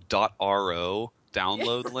 .ro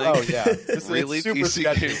download link. Oh yeah, it's super PC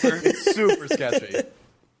sketchy. Gamer? It's super sketchy.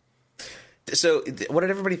 So, what did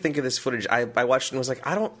everybody think of this footage? I watched it and was like,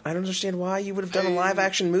 I don't understand why you would have done a live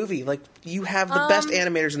action movie. Like, you have the best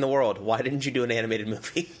animators in the world. Why didn't you do an animated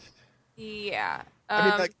movie? Yeah.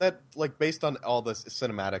 I mean, that like based on all the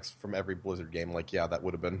cinematics from every Blizzard game, like, yeah, that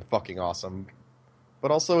would have been fucking awesome. But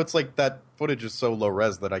also, it's like that footage is so low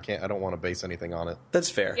res that I don't want to base anything on it. That's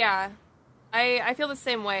fair. Yeah, I feel the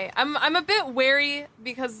same way. I'm a bit wary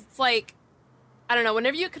because it's like, I don't know,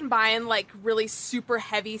 whenever you combine like really super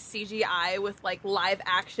heavy CGI with like live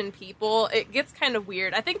action people, it gets kind of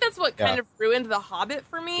weird. I think that's what kind of ruined The Hobbit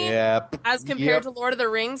for me. As compared to Lord of the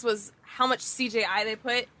Rings, was how much CGI they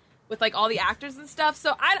put with like all the actors and stuff.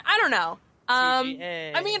 So I don't know.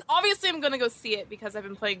 I mean, obviously I'm gonna go see it because I've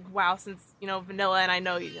been playing WoW since, vanilla, and I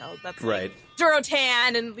know, that's like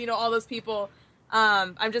Durotan and, all those people.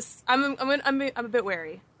 I'm a bit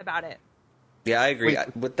wary about it. Yeah, I agree.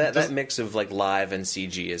 With that mix of like live and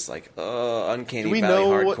CG is like uncanny. Do we valley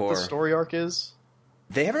know hardcore. what the story arc is?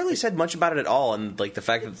 They haven't really said much about it at all, and like the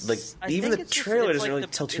fact that like even the trailer doesn't really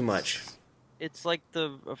tell too much. It's like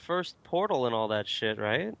the first Portal and all that shit,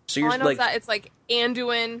 right? So you're all I know is that it's like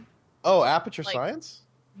Anduin. Oh, Aperture Science?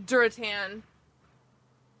 Durotan.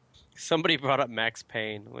 Somebody brought up Max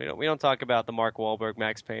Payne. We don't talk about the Mark Wahlberg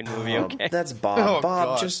Max Payne movie, okay? That's Bob. Oh,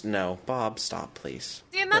 Bob, God. Bob, stop, please.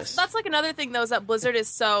 See, and that's like another thing though, is that Blizzard is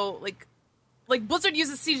so like Blizzard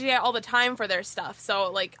uses CGI all the time for their stuff, so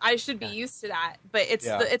like I should be used to that. But it's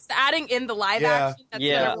the adding in the live action. That's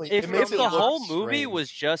if the whole movie was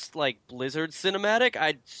just like Blizzard cinematic,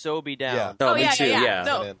 I'd so be down. Yeah. Oh, me too.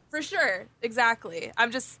 No, for sure, exactly.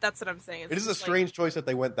 That's what I'm saying. It is a strange choice that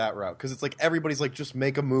they went that route, because it's like everybody's like, just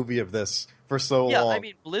make a movie of this for so long. Yeah, I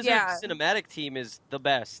mean, Blizzard's cinematic team is the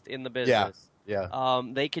best in the business. Yeah.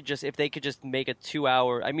 They could just make a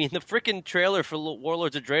 2-hour. I mean, the freaking trailer for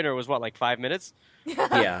Warlords of Draenor was what, like 5 minutes?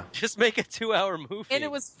 Yeah. Just make a 2-hour movie, and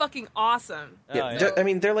it was fucking awesome. I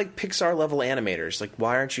mean, they're like Pixar level animators. Like,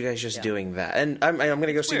 why aren't you guys just doing that? And I'm going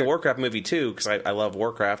to go see the Warcraft movie too, because I love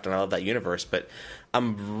Warcraft and I love that universe. But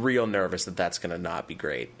I'm real nervous that that's going to not be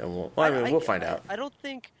great. And we'll find out. I don't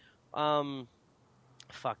think.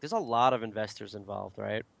 There's a lot of investors involved,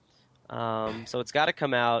 right? So it's got to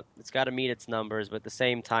come out. It's got to meet its numbers, but at the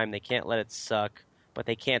same time, they can't let it suck. But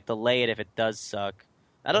they can't delay it if it does suck.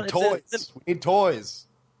 Toys. We need toys.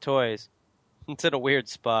 Toys. It's in a weird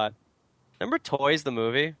spot. Remember Toys, the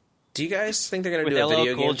movie? Do you guys think they're going to With do a LL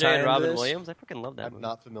video Cool game J tie and into Robin this? Williams? I fucking love that movie. I'm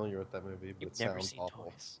not familiar with that movie, but it sounds awful.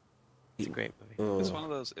 Toys. It's a great movie. It's one of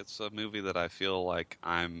those. It's a movie that I feel like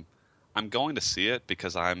I'm going to see it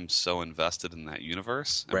because I'm so invested in that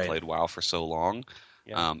universe and played WoW for so long.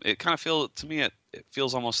 Yeah. It kind of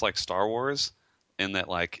feels almost like Star Wars in that,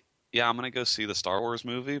 like, yeah, I'm going to go see the Star Wars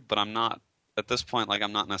movie, but I'm not at this point, like,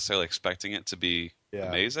 I'm not necessarily expecting it to be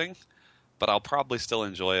amazing, but I'll probably still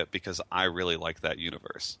enjoy it because I really like that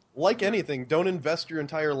universe. Like anything, don't invest your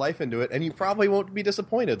entire life into it, and you probably won't be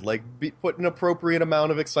disappointed. Like, put an appropriate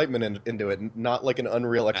amount of excitement into it, not like an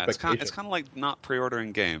unreal expectation. It's kind of like not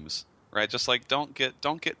pre-ordering games, right? Just like don't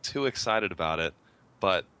get too excited about it,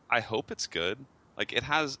 but I hope it's good. Like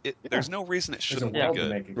there's no reason it shouldn't be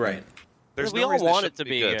good. Right. There's we no all reason want it it to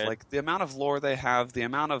be be good. Like the amount of lore they have, the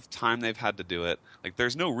amount of time they've had to do it. Like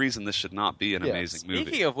there's no reason this should not be an amazing movie.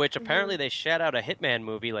 Speaking of which, apparently they shat out a Hitman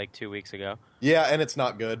movie like 2 weeks ago. Yeah, and it's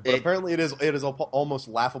not good. But apparently it is almost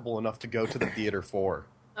laughable enough to go to the theater for.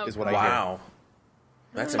 Is what I hear. Wow.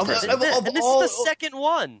 That's impressive. And this is the second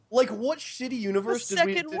one. Like, what shitty universe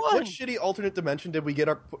what shitty alternate dimension did we get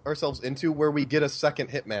ourselves into where we get a second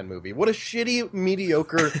Hitman movie? What a shitty,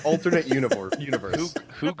 mediocre alternate universe.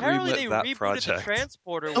 Who apparently they that rebooted project? the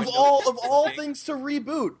Transporter. Of all things to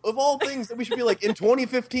reboot, of all things that we should be like, in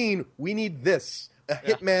 2015, we need this. A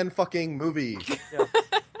Hitman fucking movie. Yeah.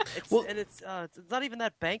 It's not even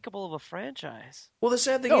that bankable of a franchise. Well, the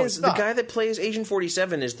sad thing is, the guy that plays Agent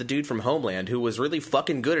 47 is the dude from Homeland, who was really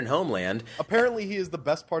fucking good in Homeland. Apparently, he is the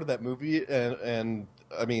best part of that movie, and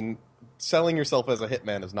I mean, selling yourself as a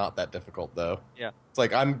hitman is not that difficult, though. Yeah. It's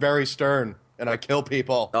like, I'm very stern, and I kill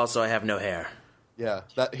people. Also, I have no hair. Yeah,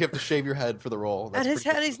 you have to shave your head for the role. And his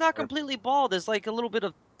head, he's not completely bald. There's like a little bit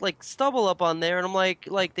of like stubble up on there, and I'm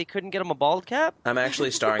like they couldn't get him a bald cap. I'm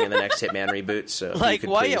actually starring in the next Hitman reboot, so like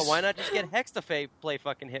why? Yeah, why not just get Hex to play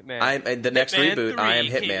fucking Hitman? The next Hitman reboot, 3 I am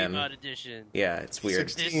Hitman. KBMOD edition. Yeah, it's weird.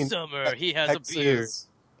 This summer, he has Hex a beard. Is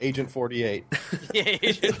Agent 48. Yeah,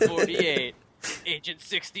 Agent 48, Agent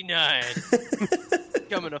 69,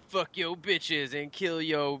 coming to fuck yo bitches and kill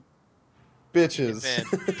yo. Bitches.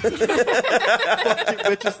 Fuck you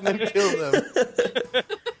bitches and then kill them.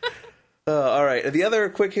 All right. The other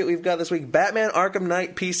quick hit we've got this week, Batman Arkham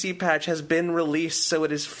Knight PC patch has been released, so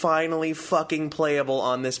it is finally fucking playable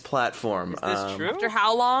on this platform. Is this true? After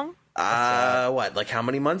how long? Like how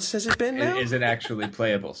many months has it been now? Is it actually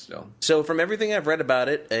playable still? So from everything I've read about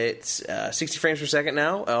it, it's 60 frames per second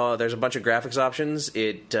now. There's a bunch of graphics options.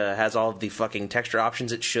 It has all of the fucking texture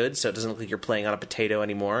options it should, so it doesn't look like you're playing on a potato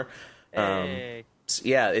anymore. Hey.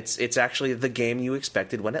 Yeah, it's actually the game you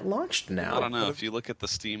expected when it launched now. I don't know. If you look at the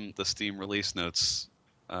Steam release notes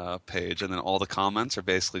page, and then all the comments are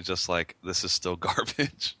basically just like, this is still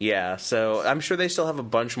garbage. Yeah, so I'm sure they still have a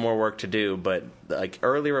bunch more work to do, but like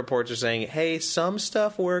early reports are saying, hey, some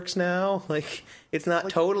stuff works now. Like, it's not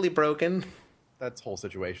totally broken. That whole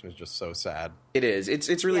situation is just so sad. It is.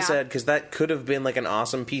 It's really sad because that could have been like an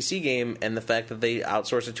awesome PC game, and the fact that they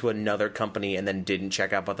outsourced it to another company and then didn't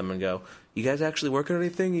check out with them and go, you guys actually working on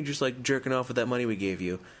anything? You just like jerking off with that money we gave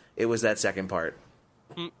you. It was that second part.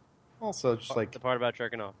 Also, just like the part about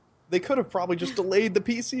jerking off. They could have probably just delayed the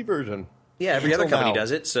PC version. Yeah, every other company does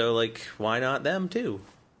it, so like, why not them too?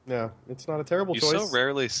 Yeah, it's not a terrible choice. You so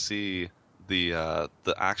rarely see the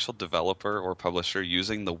actual developer or publisher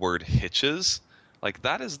using the word hitches. Like,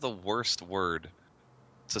 that is the worst word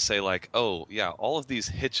to say, like, oh, yeah, all of these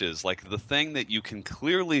hitches, like the thing that you can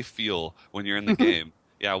clearly feel when you're in the game.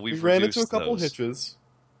 Yeah, we ran into a couple hitches.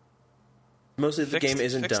 Mostly the game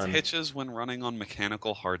isn't fixed done. Hitches when running on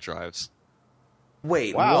mechanical hard drives.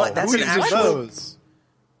 Wait, wow, what? That's who an uses actual... those?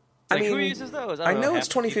 Like, who uses those? I know it's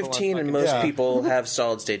 2015 and most Yeah. people have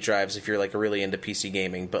solid-state drives if you're like really into PC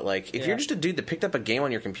gaming, but like if you're just a dude that picked up a game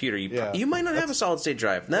on your computer, you might not have a solid-state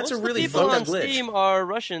drive. And that's a really people fucked on up glitch. Steam are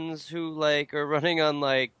Russians who like are running on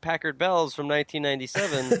like Packard Bells from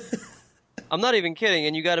 1997. I'm not even kidding,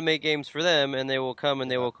 and you got to make games for them, and they will come and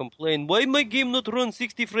they will complain. Why my game not run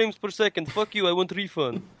 60 frames per second? Fuck you! I want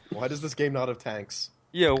refund. Why does this game not have tanks?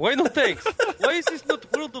 Yeah, why no tanks? Why is this not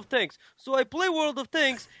World of Tanks? So I play World of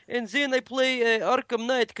Tanks, and then I play Arkham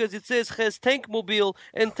Knight because it says has Tank Mobile,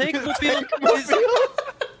 and Tank Mobile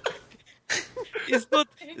is not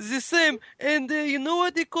the same. And you know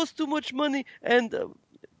what? It costs too much money. And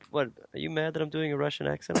what? Are you mad that I'm doing a Russian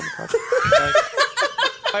accent on the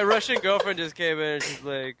podcast? My Russian girlfriend just came in and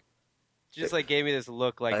she's like gave me this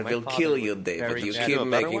look like I will kill you, David. You keep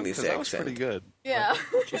making this accent. That was pretty good. Yeah.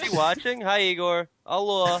 Is he watching? Hi, Igor.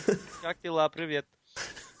 Allo. Как дела? Привет.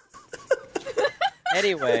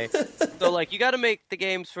 Anyway, so like you got to make the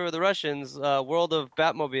games for the Russians. World of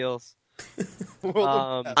Batmobiles.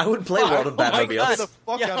 I would play World of Batmobiles. Get the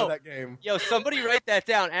fuck out of that game. Yo, somebody write that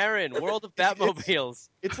down, Aaron. World of Batmobiles.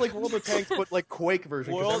 It's like World of Tanks, but like Quake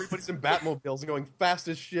version, because everybody's in Batmobiles and going fast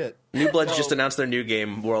as shit. New Bloods just announced their new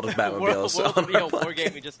game, World of Batmobiles. War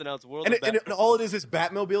game we just announced, World of Batmobiles. And all it is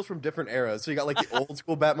Batmobiles from different eras. So you got like the old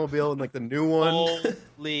school Batmobile and like the new one.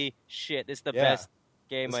 Holy shit, it's the best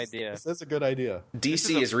game idea. That's a good idea.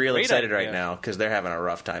 DC is real excited right now because they're having a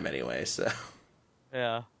rough time anyway. So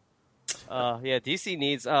yeah. Yeah, DC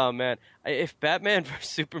needs... Oh, man. If Batman vs.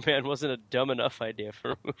 Superman wasn't a dumb enough idea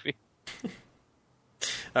for a movie.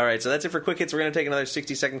 All right, so that's it for Quick Hits. We're going to take another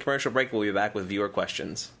 60-second commercial break. We'll be back with viewer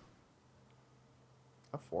questions.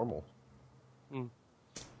 How formal.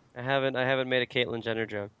 I haven't made a Caitlyn Jenner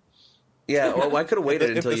joke. Yeah, well, I could have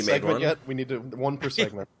waited until you made one. Yet, we need one per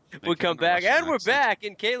segment. We'll come back, and we're back,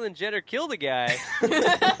 and Caitlyn Jenner killed a guy.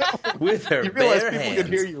 With her You realize bare people hands.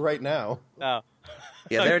 can hear you right now. Oh.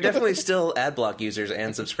 Yeah, there are definitely still ad block users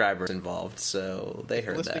and subscribers involved, so they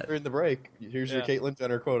heard Listening that. during the break. Here's your Caitlyn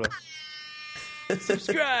Jenner quota.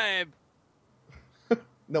 Subscribe!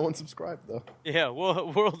 No one subscribed, though. Yeah,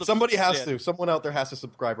 World of Somebody has Bliet. to. Someone out there has to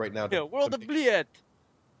subscribe right now. Yeah, World of Bliet!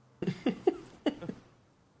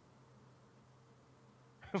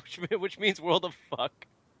 which means World of Fuck.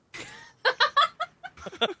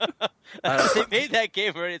 They made that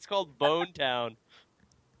game already. It's called Bone Town.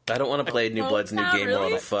 I don't want to play New Blood's new game,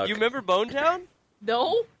 World of Fuck. You remember Bone Town?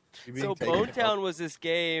 No. So Bone Town was this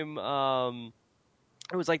game.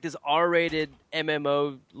 It was like this R-rated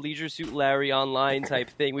MMO Leisure Suit Larry online type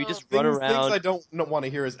thing. We just run around. Things I don't want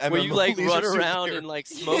to hear is MMO. Where you like Leisure run Suit around Larry. and like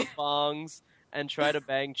smoke bongs and try to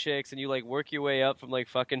bang chicks, and you like work your way up from like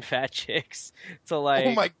fucking fat chicks to like.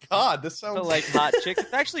 Oh my god, this sounds to like hot chicks.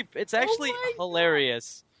 It's actually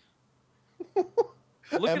hilarious. Look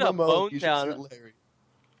it up, MMO, Bone Leisure Town. Suit Larry.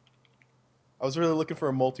 I was really looking for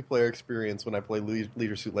a multiplayer experience when I play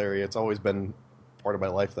Leisure Suit Larry. It's always been part of my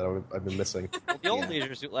life that I've been missing. The old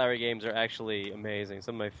Leisure Suit Larry games are actually amazing.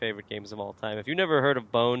 Some of my favorite games of all time. If you've never heard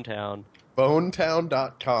of Bone Town.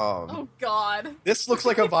 Bonetown.com. Oh, God. This looks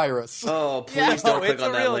like a virus. Oh, please don't click it's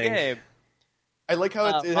on a that real link. game. I like how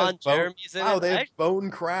it has Ron bone. Jeremy's in Wow, it. they have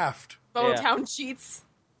Bone Craft. Bone Yeah. Town cheats.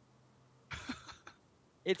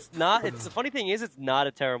 It's not. It's the funny thing is, it's not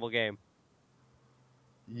a terrible game.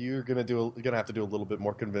 You're gonna have to do a little bit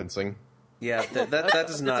more convincing. Yeah, that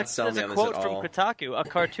does not sell me on this at There's a quote all. from Kotaku: "A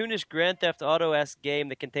cartoonish Grand Theft Auto-esque game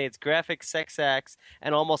that contains graphic sex acts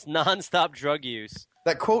and almost non-stop drug use."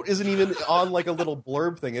 That quote isn't even on like a little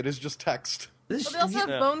blurb thing. It is just text. But they also have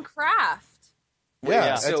Bone Craft.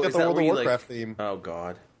 Yeah, so it's got is the that World where of you, Warcraft theme. Oh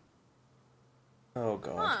god. Oh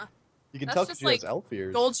god. Huh. You can That's tell just she has like elf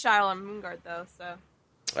ears. Goldshire on Moonguard, though, so.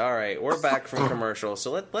 All right, we're back from commercial,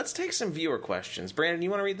 so let's take some viewer questions. Brandon, you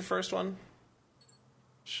want to read the first one?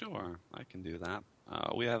 Sure, I can do that.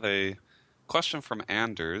 We have a question from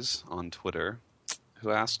Anders on Twitter,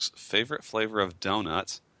 who asks, favorite flavor of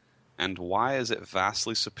donut, and why is it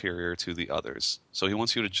vastly superior to the others? So he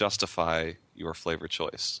wants you to justify your flavor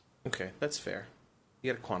choice. Okay, that's fair.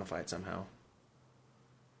 You got to quantify it somehow.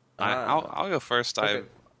 I'll go first. Okay.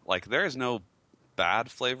 There is no bad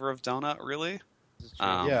flavor of donut, really.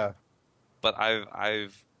 Yeah. But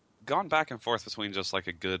I've gone back and forth between just like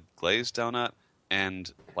a good glazed donut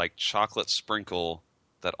and like chocolate sprinkle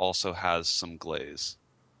that also has some glaze.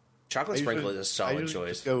 Chocolate sprinkle is a solid usually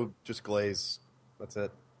choice. Just glaze. That's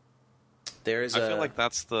it. There is I feel like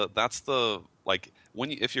that's the like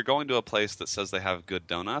if you're going to a place that says they have good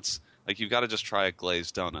donuts, like you've got to just try a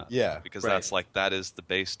glazed donut. Yeah, because right. that's like that is the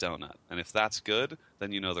base donut, and if that's good,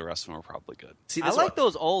 then you know the rest of them are probably good. See, I like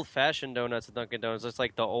those old-fashioned donuts at Dunkin' Donuts. It's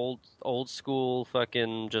like the old school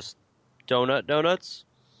fucking just donuts.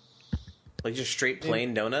 Like just straight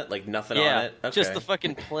plain donut, like nothing Yeah, on it. Okay. just the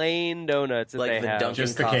fucking plain donuts that like they the have. Dunkin'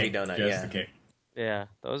 Just the coffee cake. donut. Just Yeah. the cake. Yeah,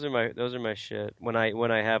 those are my shit. When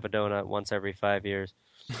I have a donut once every 5 years.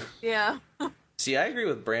 Yeah. See, I agree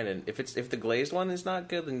with Brandon. If the glazed one is not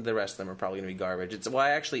good, then the rest of them are probably going to be garbage. It's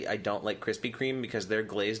why I don't like Krispy Kreme, because their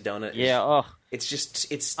glazed donut. It's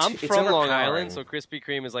it's. I'm it's from Long overpowering. Island, so Krispy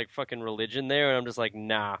Kreme is like fucking religion there, and I'm just like,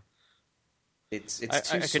 nah. It's too I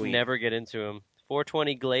sweet. could never get into them.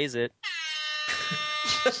 420 glaze it.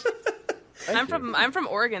 I'm from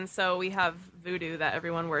Oregon, so we have voodoo that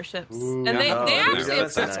everyone worships. Ooh. And they actually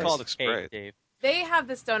that's That's nice. called Hey, great. Dave. they have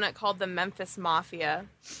this donut called the Memphis Mafia.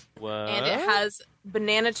 What? And it has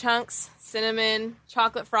banana chunks, cinnamon,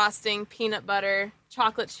 chocolate frosting, peanut butter,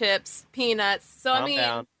 chocolate chips, peanuts. So Calm I mean,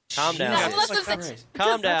 down. Calm down. That's- Jesus that's what I'm Christ.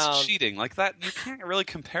 Calm That's down. cheating. Like that, you can't really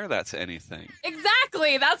compare that to anything.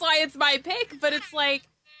 exactly. That's why it's my pick. But it's like,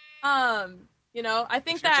 I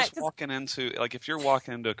think If you're that just walking into, like, if you're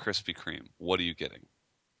walking into a Krispy Kreme, what are you getting?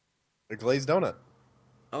 A glazed donut.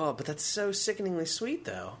 Oh, but that's so sickeningly sweet,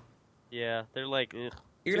 though. Yeah, they're like, ugh,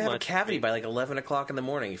 You're too gonna have much. a cavity by like 11 o'clock in the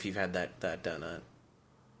morning if you've had that donut.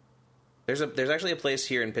 There's actually a place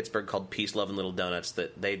here in Pittsburgh called Peace, Love, and Little Donuts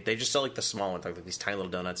that they just sell like the small ones, like these tiny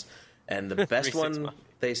little donuts. And the best one 365.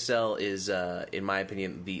 they sell is, in my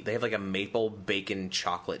opinion, they have like a maple bacon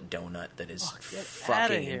chocolate donut that is outta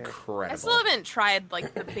fucking here. incredible. I still haven't tried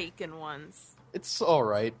like the bacon ones. It's all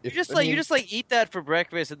right. You just eat that for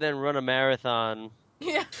breakfast and then run a marathon.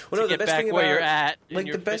 Yeah. Well, no, to the get best back thing where about you're at in like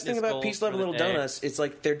your the best thing fitness about goals Peace, Love, and for the Little day. Donuts, it's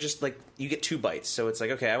like they're just like you get 2 bites, so it's like,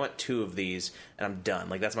 okay, I want 2 of these and I'm done.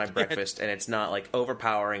 Like that's my breakfast, and it's not like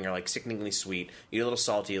overpowering or like sickeningly sweet. You get a little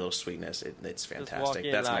salty, a little sweetness. It's Just walk fantastic.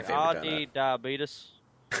 in That's like, my I favorite donut. need diabetes.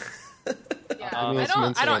 Yeah. me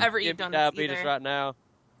some I don't insulin. ever Give eat me donuts diabetes either. right now.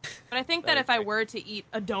 But I think that if I were to eat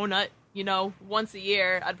a donut, once a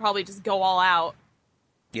year, I'd probably just go all out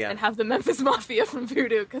Yeah, and have the Memphis Mafia from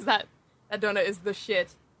Voodoo, because that donut is the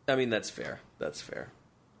shit. I mean that's fair. That's fair.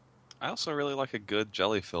 I also really like a good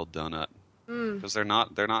jelly-filled donut because they're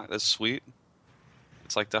not as sweet.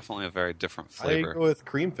 It's like definitely a very different I flavor. go with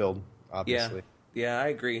cream filled, obviously. Yeah, I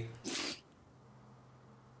agree.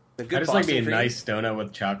 The I good just like Boston me a cream- nice donut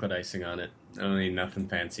with chocolate icing on it. I don't need nothing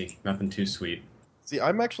fancy, nothing too sweet. See,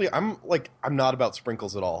 I'm not about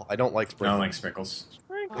sprinkles at all. I don't like I sprinkles. don't like sprinkles.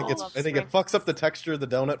 I think it fucks up the texture of the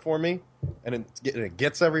donut for me, and it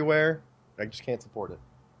gets everywhere. I just can't support it.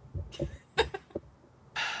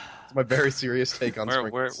 It's my very serious take on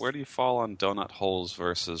Where sprinkles. do you fall on donut holes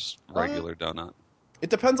versus regular donut? It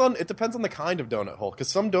depends on the kind of donut hole, because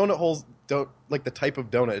some donut holes don't like the type of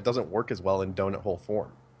donut. It doesn't work as well in donut hole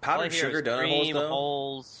form. All I powdered hear sugar is donut holes cream though.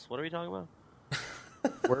 holes. What are we talking about?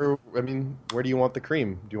 Where do you want the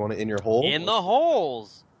cream? Do you want it in your hole? In the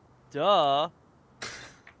holes. Duh.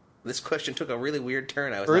 This question took a really weird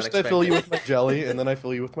turn. I was First, not I fill you expecting. with my jelly, and then I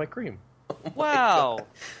fill you with my cream. Wow.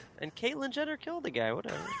 And Caitlyn Jenner killed the guy.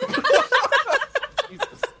 Whatever.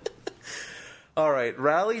 All right,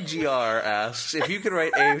 Rally GR asks if you could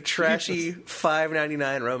write a trashy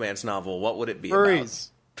 $5.99 romance novel, what would it be Furries.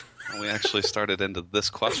 We actually started into this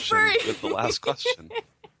question with the last question.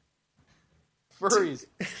 Furries.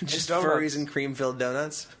 about? Just donuts. furries and cream-filled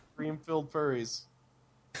donuts. Cream-filled furries.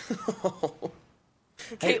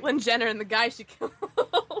 Caitlyn Jenner and the guy she killed.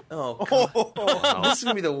 Oh, God. This is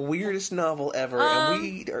gonna be the weirdest novel ever, and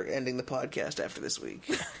we are ending the podcast after this week.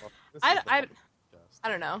 I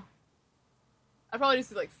don't know. I'd probably just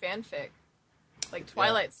do like fanfic. like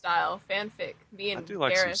Twilight style fanfic. Me and I do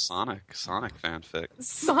like Garrus. some Sonic fanfic.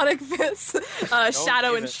 Sonic fits,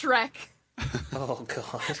 Shadow and Shrek. Oh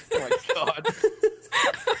god. Oh my god.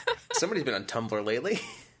 Somebody's been on Tumblr lately.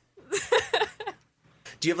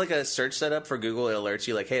 Do you have like a search set up for Google? It alerts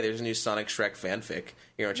you like, hey, there's a new Sonic Shrek fanfic.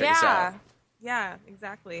 You want to check this out? Yeah,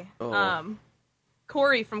 exactly. Oh.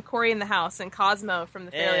 Corey from Corey in the House and Cosmo from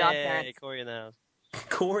the Fairly Odd Parents. Corey in the House.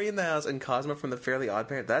 Corey in the House and Cosmo from the Fairly Odd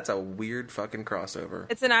Parents. That's a weird fucking crossover.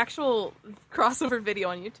 It's an actual crossover video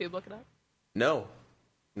on YouTube. Look it up. No,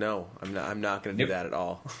 I'm not going to do that at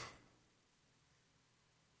all.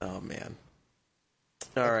 Oh man.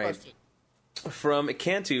 All right. From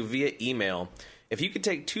Cantu via email. If you could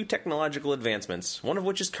take two technological advancements, one of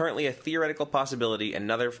which is currently a theoretical possibility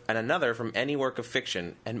and another from any work of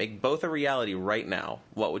fiction, and make both a reality right now,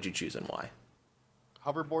 what would you choose and why?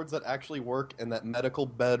 Hoverboards that actually work and that medical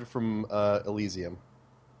bed from Elysium.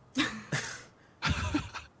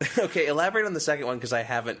 Okay, elaborate on the second one because I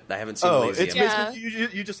haven't seen Elysium. It's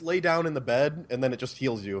basically you just lay down in the bed and then it just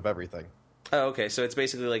heals you of everything. Oh, okay. So it's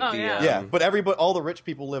basically like but all the rich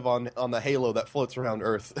people live on the halo that floats around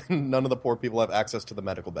Earth, and none of the poor people have access to the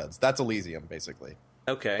medical beds. That's Elysium, basically.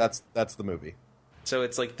 Okay, that's the movie. So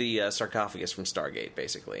it's like the sarcophagus from Stargate,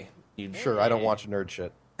 basically. Sure, I don't watch nerd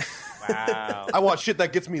shit. Wow. I watch shit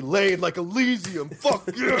that gets me laid like Elysium. Fuck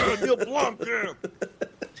yeah, Neil Blomkamp.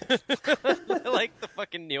 I like the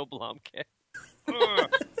fucking Neil Blomkamp.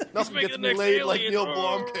 Nothing gets me laid like Neil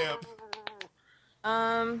Blomkamp.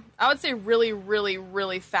 I would say really, really,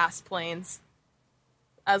 really fast planes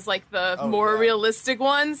as like the more realistic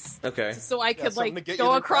ones. Okay. So I could like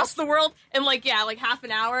go across the world in like half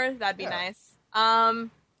an hour. That'd be nice.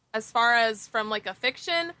 As far as from like a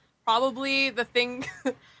fiction, probably the thing,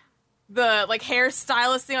 the like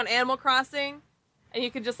hairstylist thing on Animal Crossing, and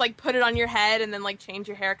you could just like put it on your head and then like change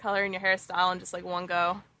your hair color and your hairstyle in just like one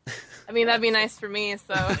go. I mean, that'd be nice for me.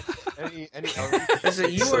 So,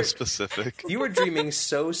 you were specific. You were dreaming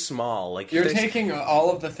so small. Like you're taking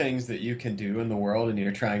all of the things that you can do in the world, and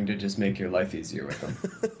you're trying to just make your life easier with them.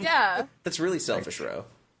 Yeah, that's really selfish, Ro.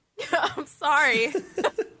 I'm sorry.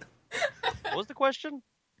 What was the question?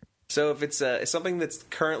 So, if it's something that's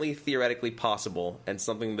currently theoretically possible, and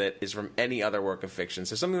something that is from any other work of fiction,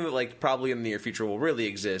 so something that like probably in the near future will really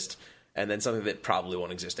exist, and then something that probably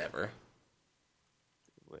won't exist ever.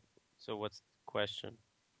 So what's the question?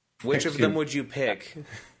 Which of them would you pick? You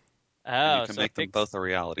can make them both a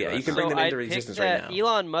reality. Yeah, you can bring them into existence right now.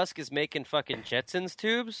 Elon Musk is making fucking Jetsons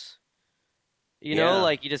tubes. You know,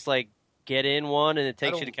 like you just like get in one and it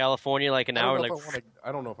takes you to California like an hour. Like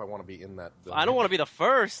I don't know if I want to be in that building. I don't want to be the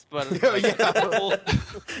first, but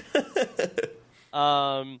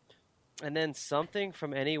and then something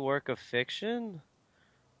from any work of fiction.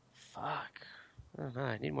 Fuck, I don't know.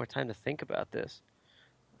 I need more time to think about this.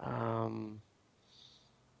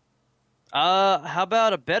 How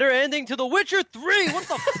about a better ending to The Witcher 3? What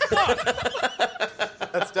the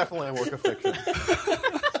fuck? That's definitely a work of fiction.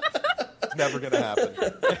 It's never gonna happen.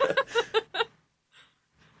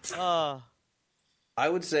 I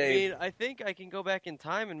would say... I think I can go back in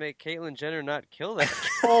time and make Caitlyn Jenner not kill that.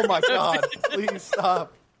 Oh my god, please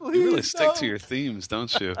stop. Please you really stick to your themes,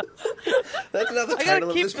 don't you? That's not the I title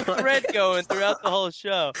gotta keep of this the thread going throughout the whole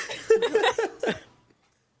show.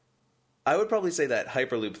 I would probably say that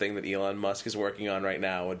Hyperloop thing that Elon Musk is working on right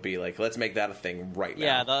now would be like, let's make that a thing right now.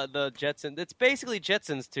 Yeah, the Jetson. It's basically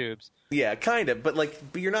Jetsons tubes. Yeah, kind of, but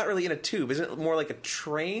you're not really in a tube. Isn't it more like a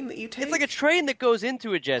train that you take? It's like a train that goes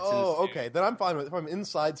into a Jetsons. Oh, okay. Then I'm fine with it. If I'm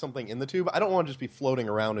inside something in the tube, I don't want to just be floating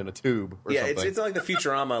around in a tube or something. It's not like the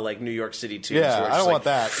Futurama, like New York City tubes. Yeah, I don't want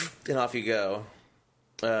that. And off you go.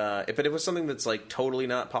 But if it was something that's like totally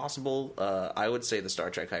not possible, I would say the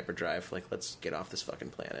Star Trek hyperdrive. Like, let's get off this fucking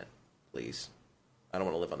planet, please. I don't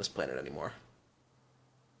want to live on this planet anymore.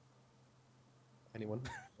 Anyone?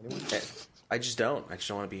 I just don't. I just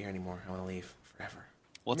don't want to be here anymore. I want to leave forever.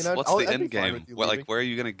 What's the end game? Where are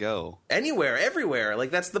you going to go? Anywhere, everywhere.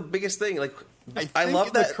 Like, that's the biggest thing. Like, I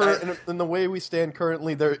love that. In the way we stand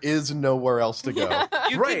currently, there is nowhere else to go.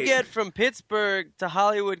 You could get from Pittsburgh to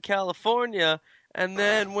Hollywood, California, and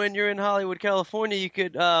then when you're in Hollywood, California, you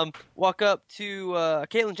could walk up to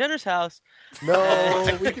Caitlyn Jenner's house.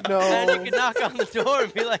 No, we could no. And you could knock on the door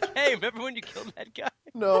and be like, "Hey, remember when you killed that guy?"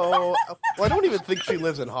 No, well, I don't even think she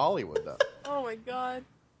lives in Hollywood though. Oh my god.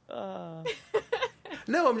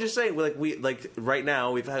 No, I'm just saying, right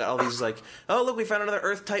now we've had all these oh look, we found another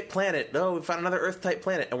Earth-type planet. Oh, we found another Earth-type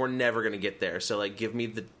planet, and we're never going to get there. So give me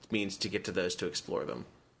the means to get to those to explore them.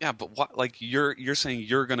 Yeah, but what? You're saying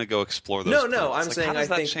you're going to go explore those? No, I'm saying how does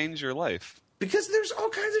I that think change your life? Because there's all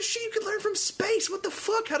kinds of shit you can learn from space. What the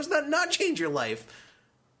fuck? How does that not change your life?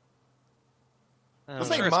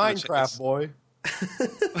 This ain't Minecraft, boy. You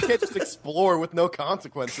can't just explore with no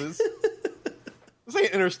consequences. This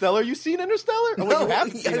ain't Interstellar. You seen Interstellar? No, you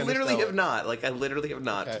haven't seen I literally Interstellar. have not. Like, I literally have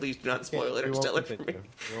not. Okay. Please do not spoil Interstellar for me.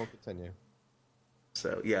 We won't continue.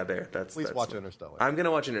 So, yeah, there. Please watch Interstellar. I'm going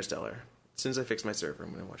to watch Interstellar. As soon as I fix my server,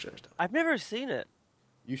 I'm going to watch Interstellar. I've never seen it.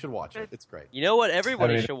 You should watch it. It's great. You know what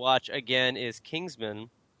everybody should watch again is Kingsman.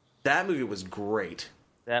 That movie was great.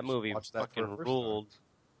 That movie Watch that for fucking the first ruled.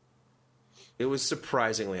 It was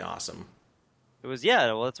surprisingly awesome. It was, yeah,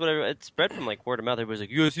 well, that's what it spread from, like, word of mouth. Everybody was like,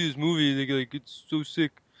 you gotta see this movie. They like, it's so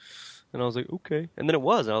sick. And I was like, okay. And then it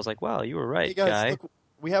was. And I was like, wow, you were right, Hey guys, guy. look,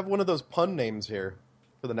 we have one of those pun names here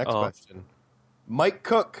for the next question. Mike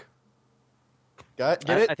Cook. Get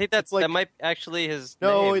it? I think that's like, that might actually his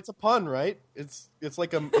no, name. it's a pun, right? It's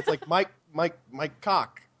like Mike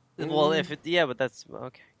Cock. Well, yeah, but that's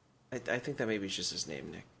okay. I think that maybe is just his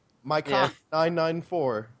name, Nick. Mike Yeah. Cock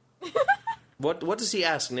 994. What does he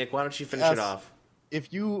ask, Nick? Why don't you finish it off?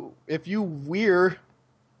 If you weir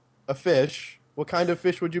a fish, what kind of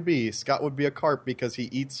fish would you be? Scott would be a carp because he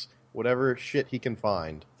eats whatever shit he can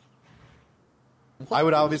find. I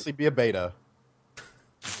would obviously be a beta.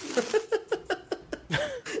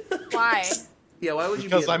 Why? Yeah, why would you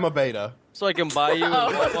Because be I'm a beta. So I can buy you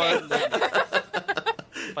Oh, one, then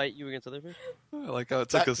fight you against other fish? I like how it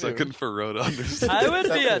took That a too. second for Ro to understand. I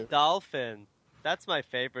would be a too. dolphin. That's my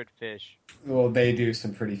favorite fish. Well, they do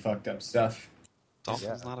some pretty fucked up stuff.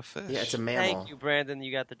 Dolphin's not a fish. Yeah, it's a mammal. Thank you, Brandon.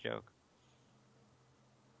 You got the joke.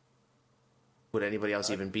 Would anybody else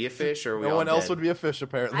even be a fish, or are we No all one else dead? would be a fish,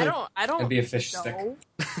 apparently. I don't. It'd be a fish know. stick.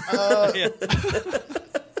 Yeah.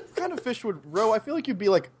 What kind of fish would... Ro, I feel like you'd be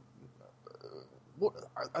like... what,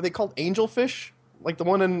 are they called angelfish? Like the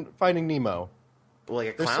one in Finding Nemo.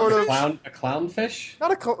 Like a They're clown? sort of- A clownfish?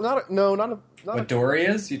 Not a What Dory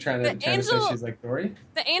is? You trying to say angel- she's like Dory?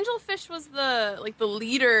 The angelfish was the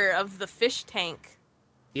leader of the fish tank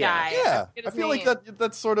Yeah. guy. Yeah, forget I his feel like name.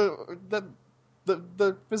 that's sort of that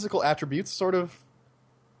the physical attributes sort of.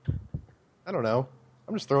 I don't know.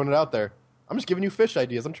 I'm just throwing it out there. I'm just giving you fish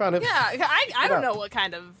ideas. I'm trying to. Yeah, I don't up. know what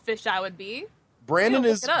kind of fish I would be. Brandon Yeah,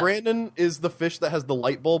 is look it up. Brandon is the fish that has the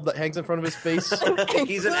light bulb that hangs in front of his face.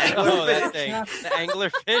 He's an Oh, anglerfish. that thing. The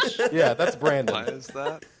anglerfish? Yeah, that's Why Brandon. is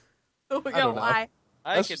that? Oh, I don't know. why?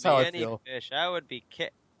 I That's could just be how I any feel. fish. I would be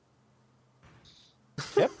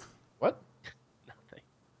Yep. What? nothing.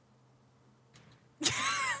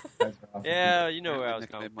 Yeah, you know where I was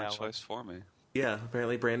Nick going made with my that one. choice for me. Yeah,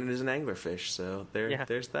 apparently Brandon is an anglerfish, so Yeah.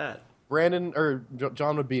 there's that. Brandon or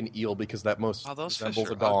John would be an eel because that most Oh, those fish resembles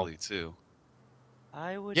are a dog. ugly too.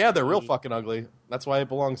 I would Yeah, they're real be- fucking ugly. That's why it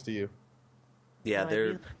belongs to you. Yeah,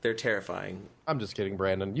 Oh, they're terrifying. I'm just kidding,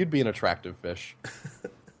 Brandon. You'd be an attractive fish.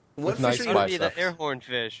 What nice fish I are would you? be the biceps. air horn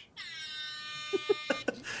fish.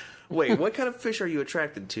 Wait, what kind of fish are you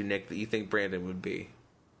attracted to, Nick? That you think Brandon would be?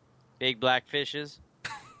 Big black fishes.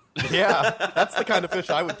 Yeah, that's the kind of fish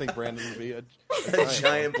I would think Brandon would be. A A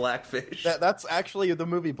giant black fish. That's actually the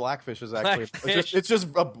movie Blackfish is actually Blackfish. it's just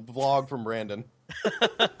a vlog from Brandon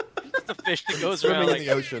Just a fish that goes around swimming in like, the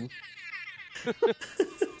ocean.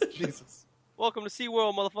 Jesus, welcome to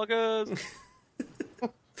SeaWorld, motherfuckers.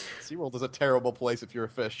 SeaWorld is a terrible place if you're a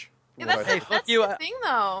fish. Yeah, from what that's I the, heard. fuck that's you. the thing,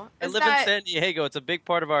 though. I Is live in that San Diego. It's a big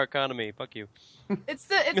part of our economy. Fuck you. it's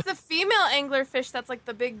the female anglerfish that's like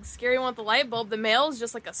the big scary one with the light bulb. The male is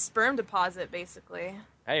just like a sperm deposit, basically.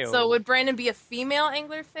 Hey, So would Brandon be a female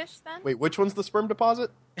anglerfish then? Wait, which one's the sperm deposit?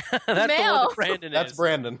 that's the one male. that Brandon That's is.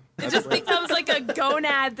 Brandon. It That's just Brandon. becomes like a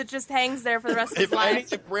gonad that just hangs there for the rest of his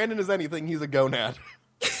life. If Brandon is anything, he's a gonad.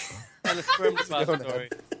 And a sperm depository.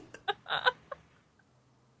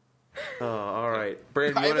 Oh, all right,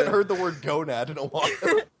 Brandon. I You haven't wanna... heard the word gonad in a while.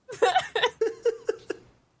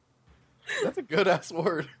 That's a good ass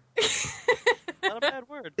word. Not a bad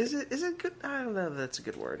word. Is it good? I don't know. If that's a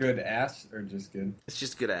good word. Good ass or just good? It's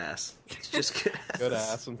just good ass. It's just good ass. Good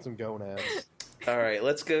ass and some gonads. All right,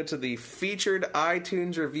 let's go to the featured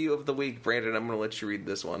iTunes review of the week. Brandon, I'm going to let you read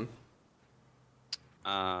this one.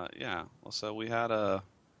 Yeah. Well, so we had a.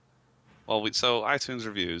 So iTunes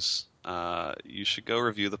reviews. You should go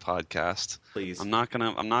review the podcast. Please. I'm not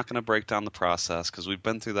gonna break down the process because we've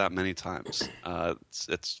been through that many times.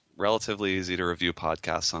 It's relatively easy to review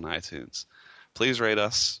podcasts on iTunes. Please rate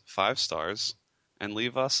us 5 stars and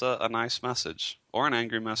leave us a nice message or an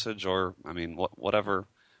angry message or whatever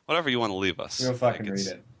you want to leave us. We'll fucking Like, read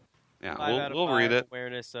it. Yeah, 5 out of we'll 5 read it.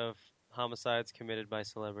 Awareness of homicides committed by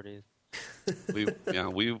celebrities. We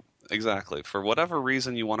exactly. For whatever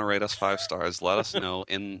reason you want to rate us 5 stars, let us know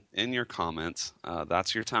in your comments.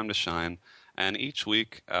 That's your time to shine. and each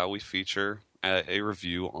week we feature a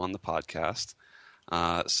review on the podcast.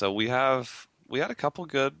 So we had a couple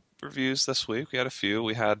good reviews this week. We had a few.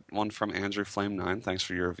 We had one from Andrew Flame 9. Thanks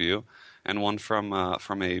for your review, and one from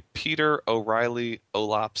a Peter O'Reilly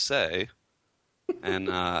Olapse,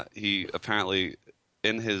 and he apparently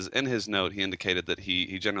in his note he indicated that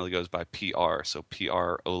he generally goes by PR, so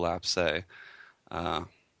PR Olapse. I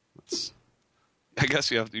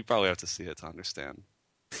guess you probably have to see it to understand.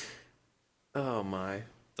 Oh my!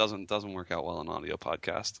 Doesn't work out well on audio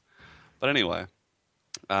podcast, but anyway.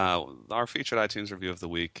 Our featured iTunes review of the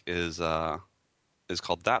week is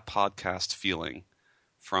called "That Podcast Feeling"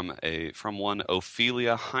 from one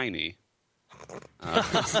Ophelia Heine.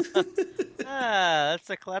 That's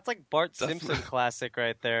like Bart Simpson classic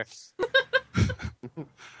right there.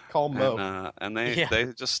 Call Mo. And they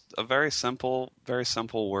just very simple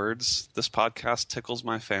words. This podcast tickles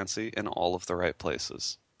my fancy in all of the right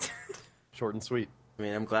places. Short and sweet. I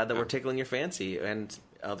mean, I'm glad that we're tickling your fancy and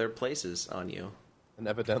other places on you. And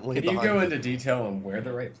evidently, can you go into detail on where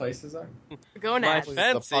the right places are? The gonads.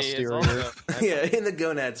 My fancy is also... Yeah, in the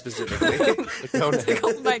gonads specifically. The gonads.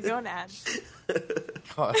 Tickled by gonads.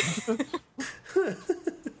 God. Right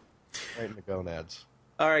in the gonads.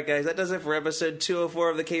 All right, guys, that does it for episode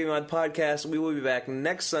 204 of the KBMOD podcast. We will be back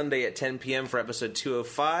next Sunday at 10 p.m. for episode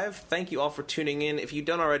 205. Thank you all for tuning in. If you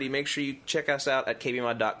don't already, make sure you check us out at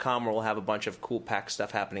kbmod.com, where we'll have a bunch of cool pack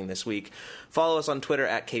stuff happening this week. Follow us on Twitter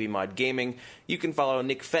at KBMOD Gaming. You can follow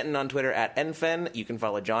Nick Fenton on Twitter at NFen. You can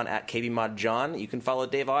follow John at KBMOD You can follow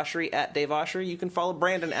Dave Oshry at Dave Oshry. You can follow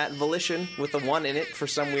Brandon at Volition with a 1 in it for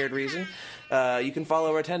some weird reason. You can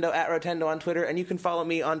follow Rotendo at Rotendo on Twitter, and you can follow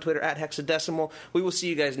me on Twitter at Hexadecimal. We will see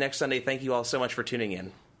you guys next Sunday. Thank you all so much for tuning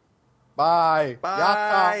in. Bye.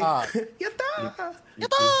 Bye. Yatta. Yatta.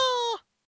 Yatta.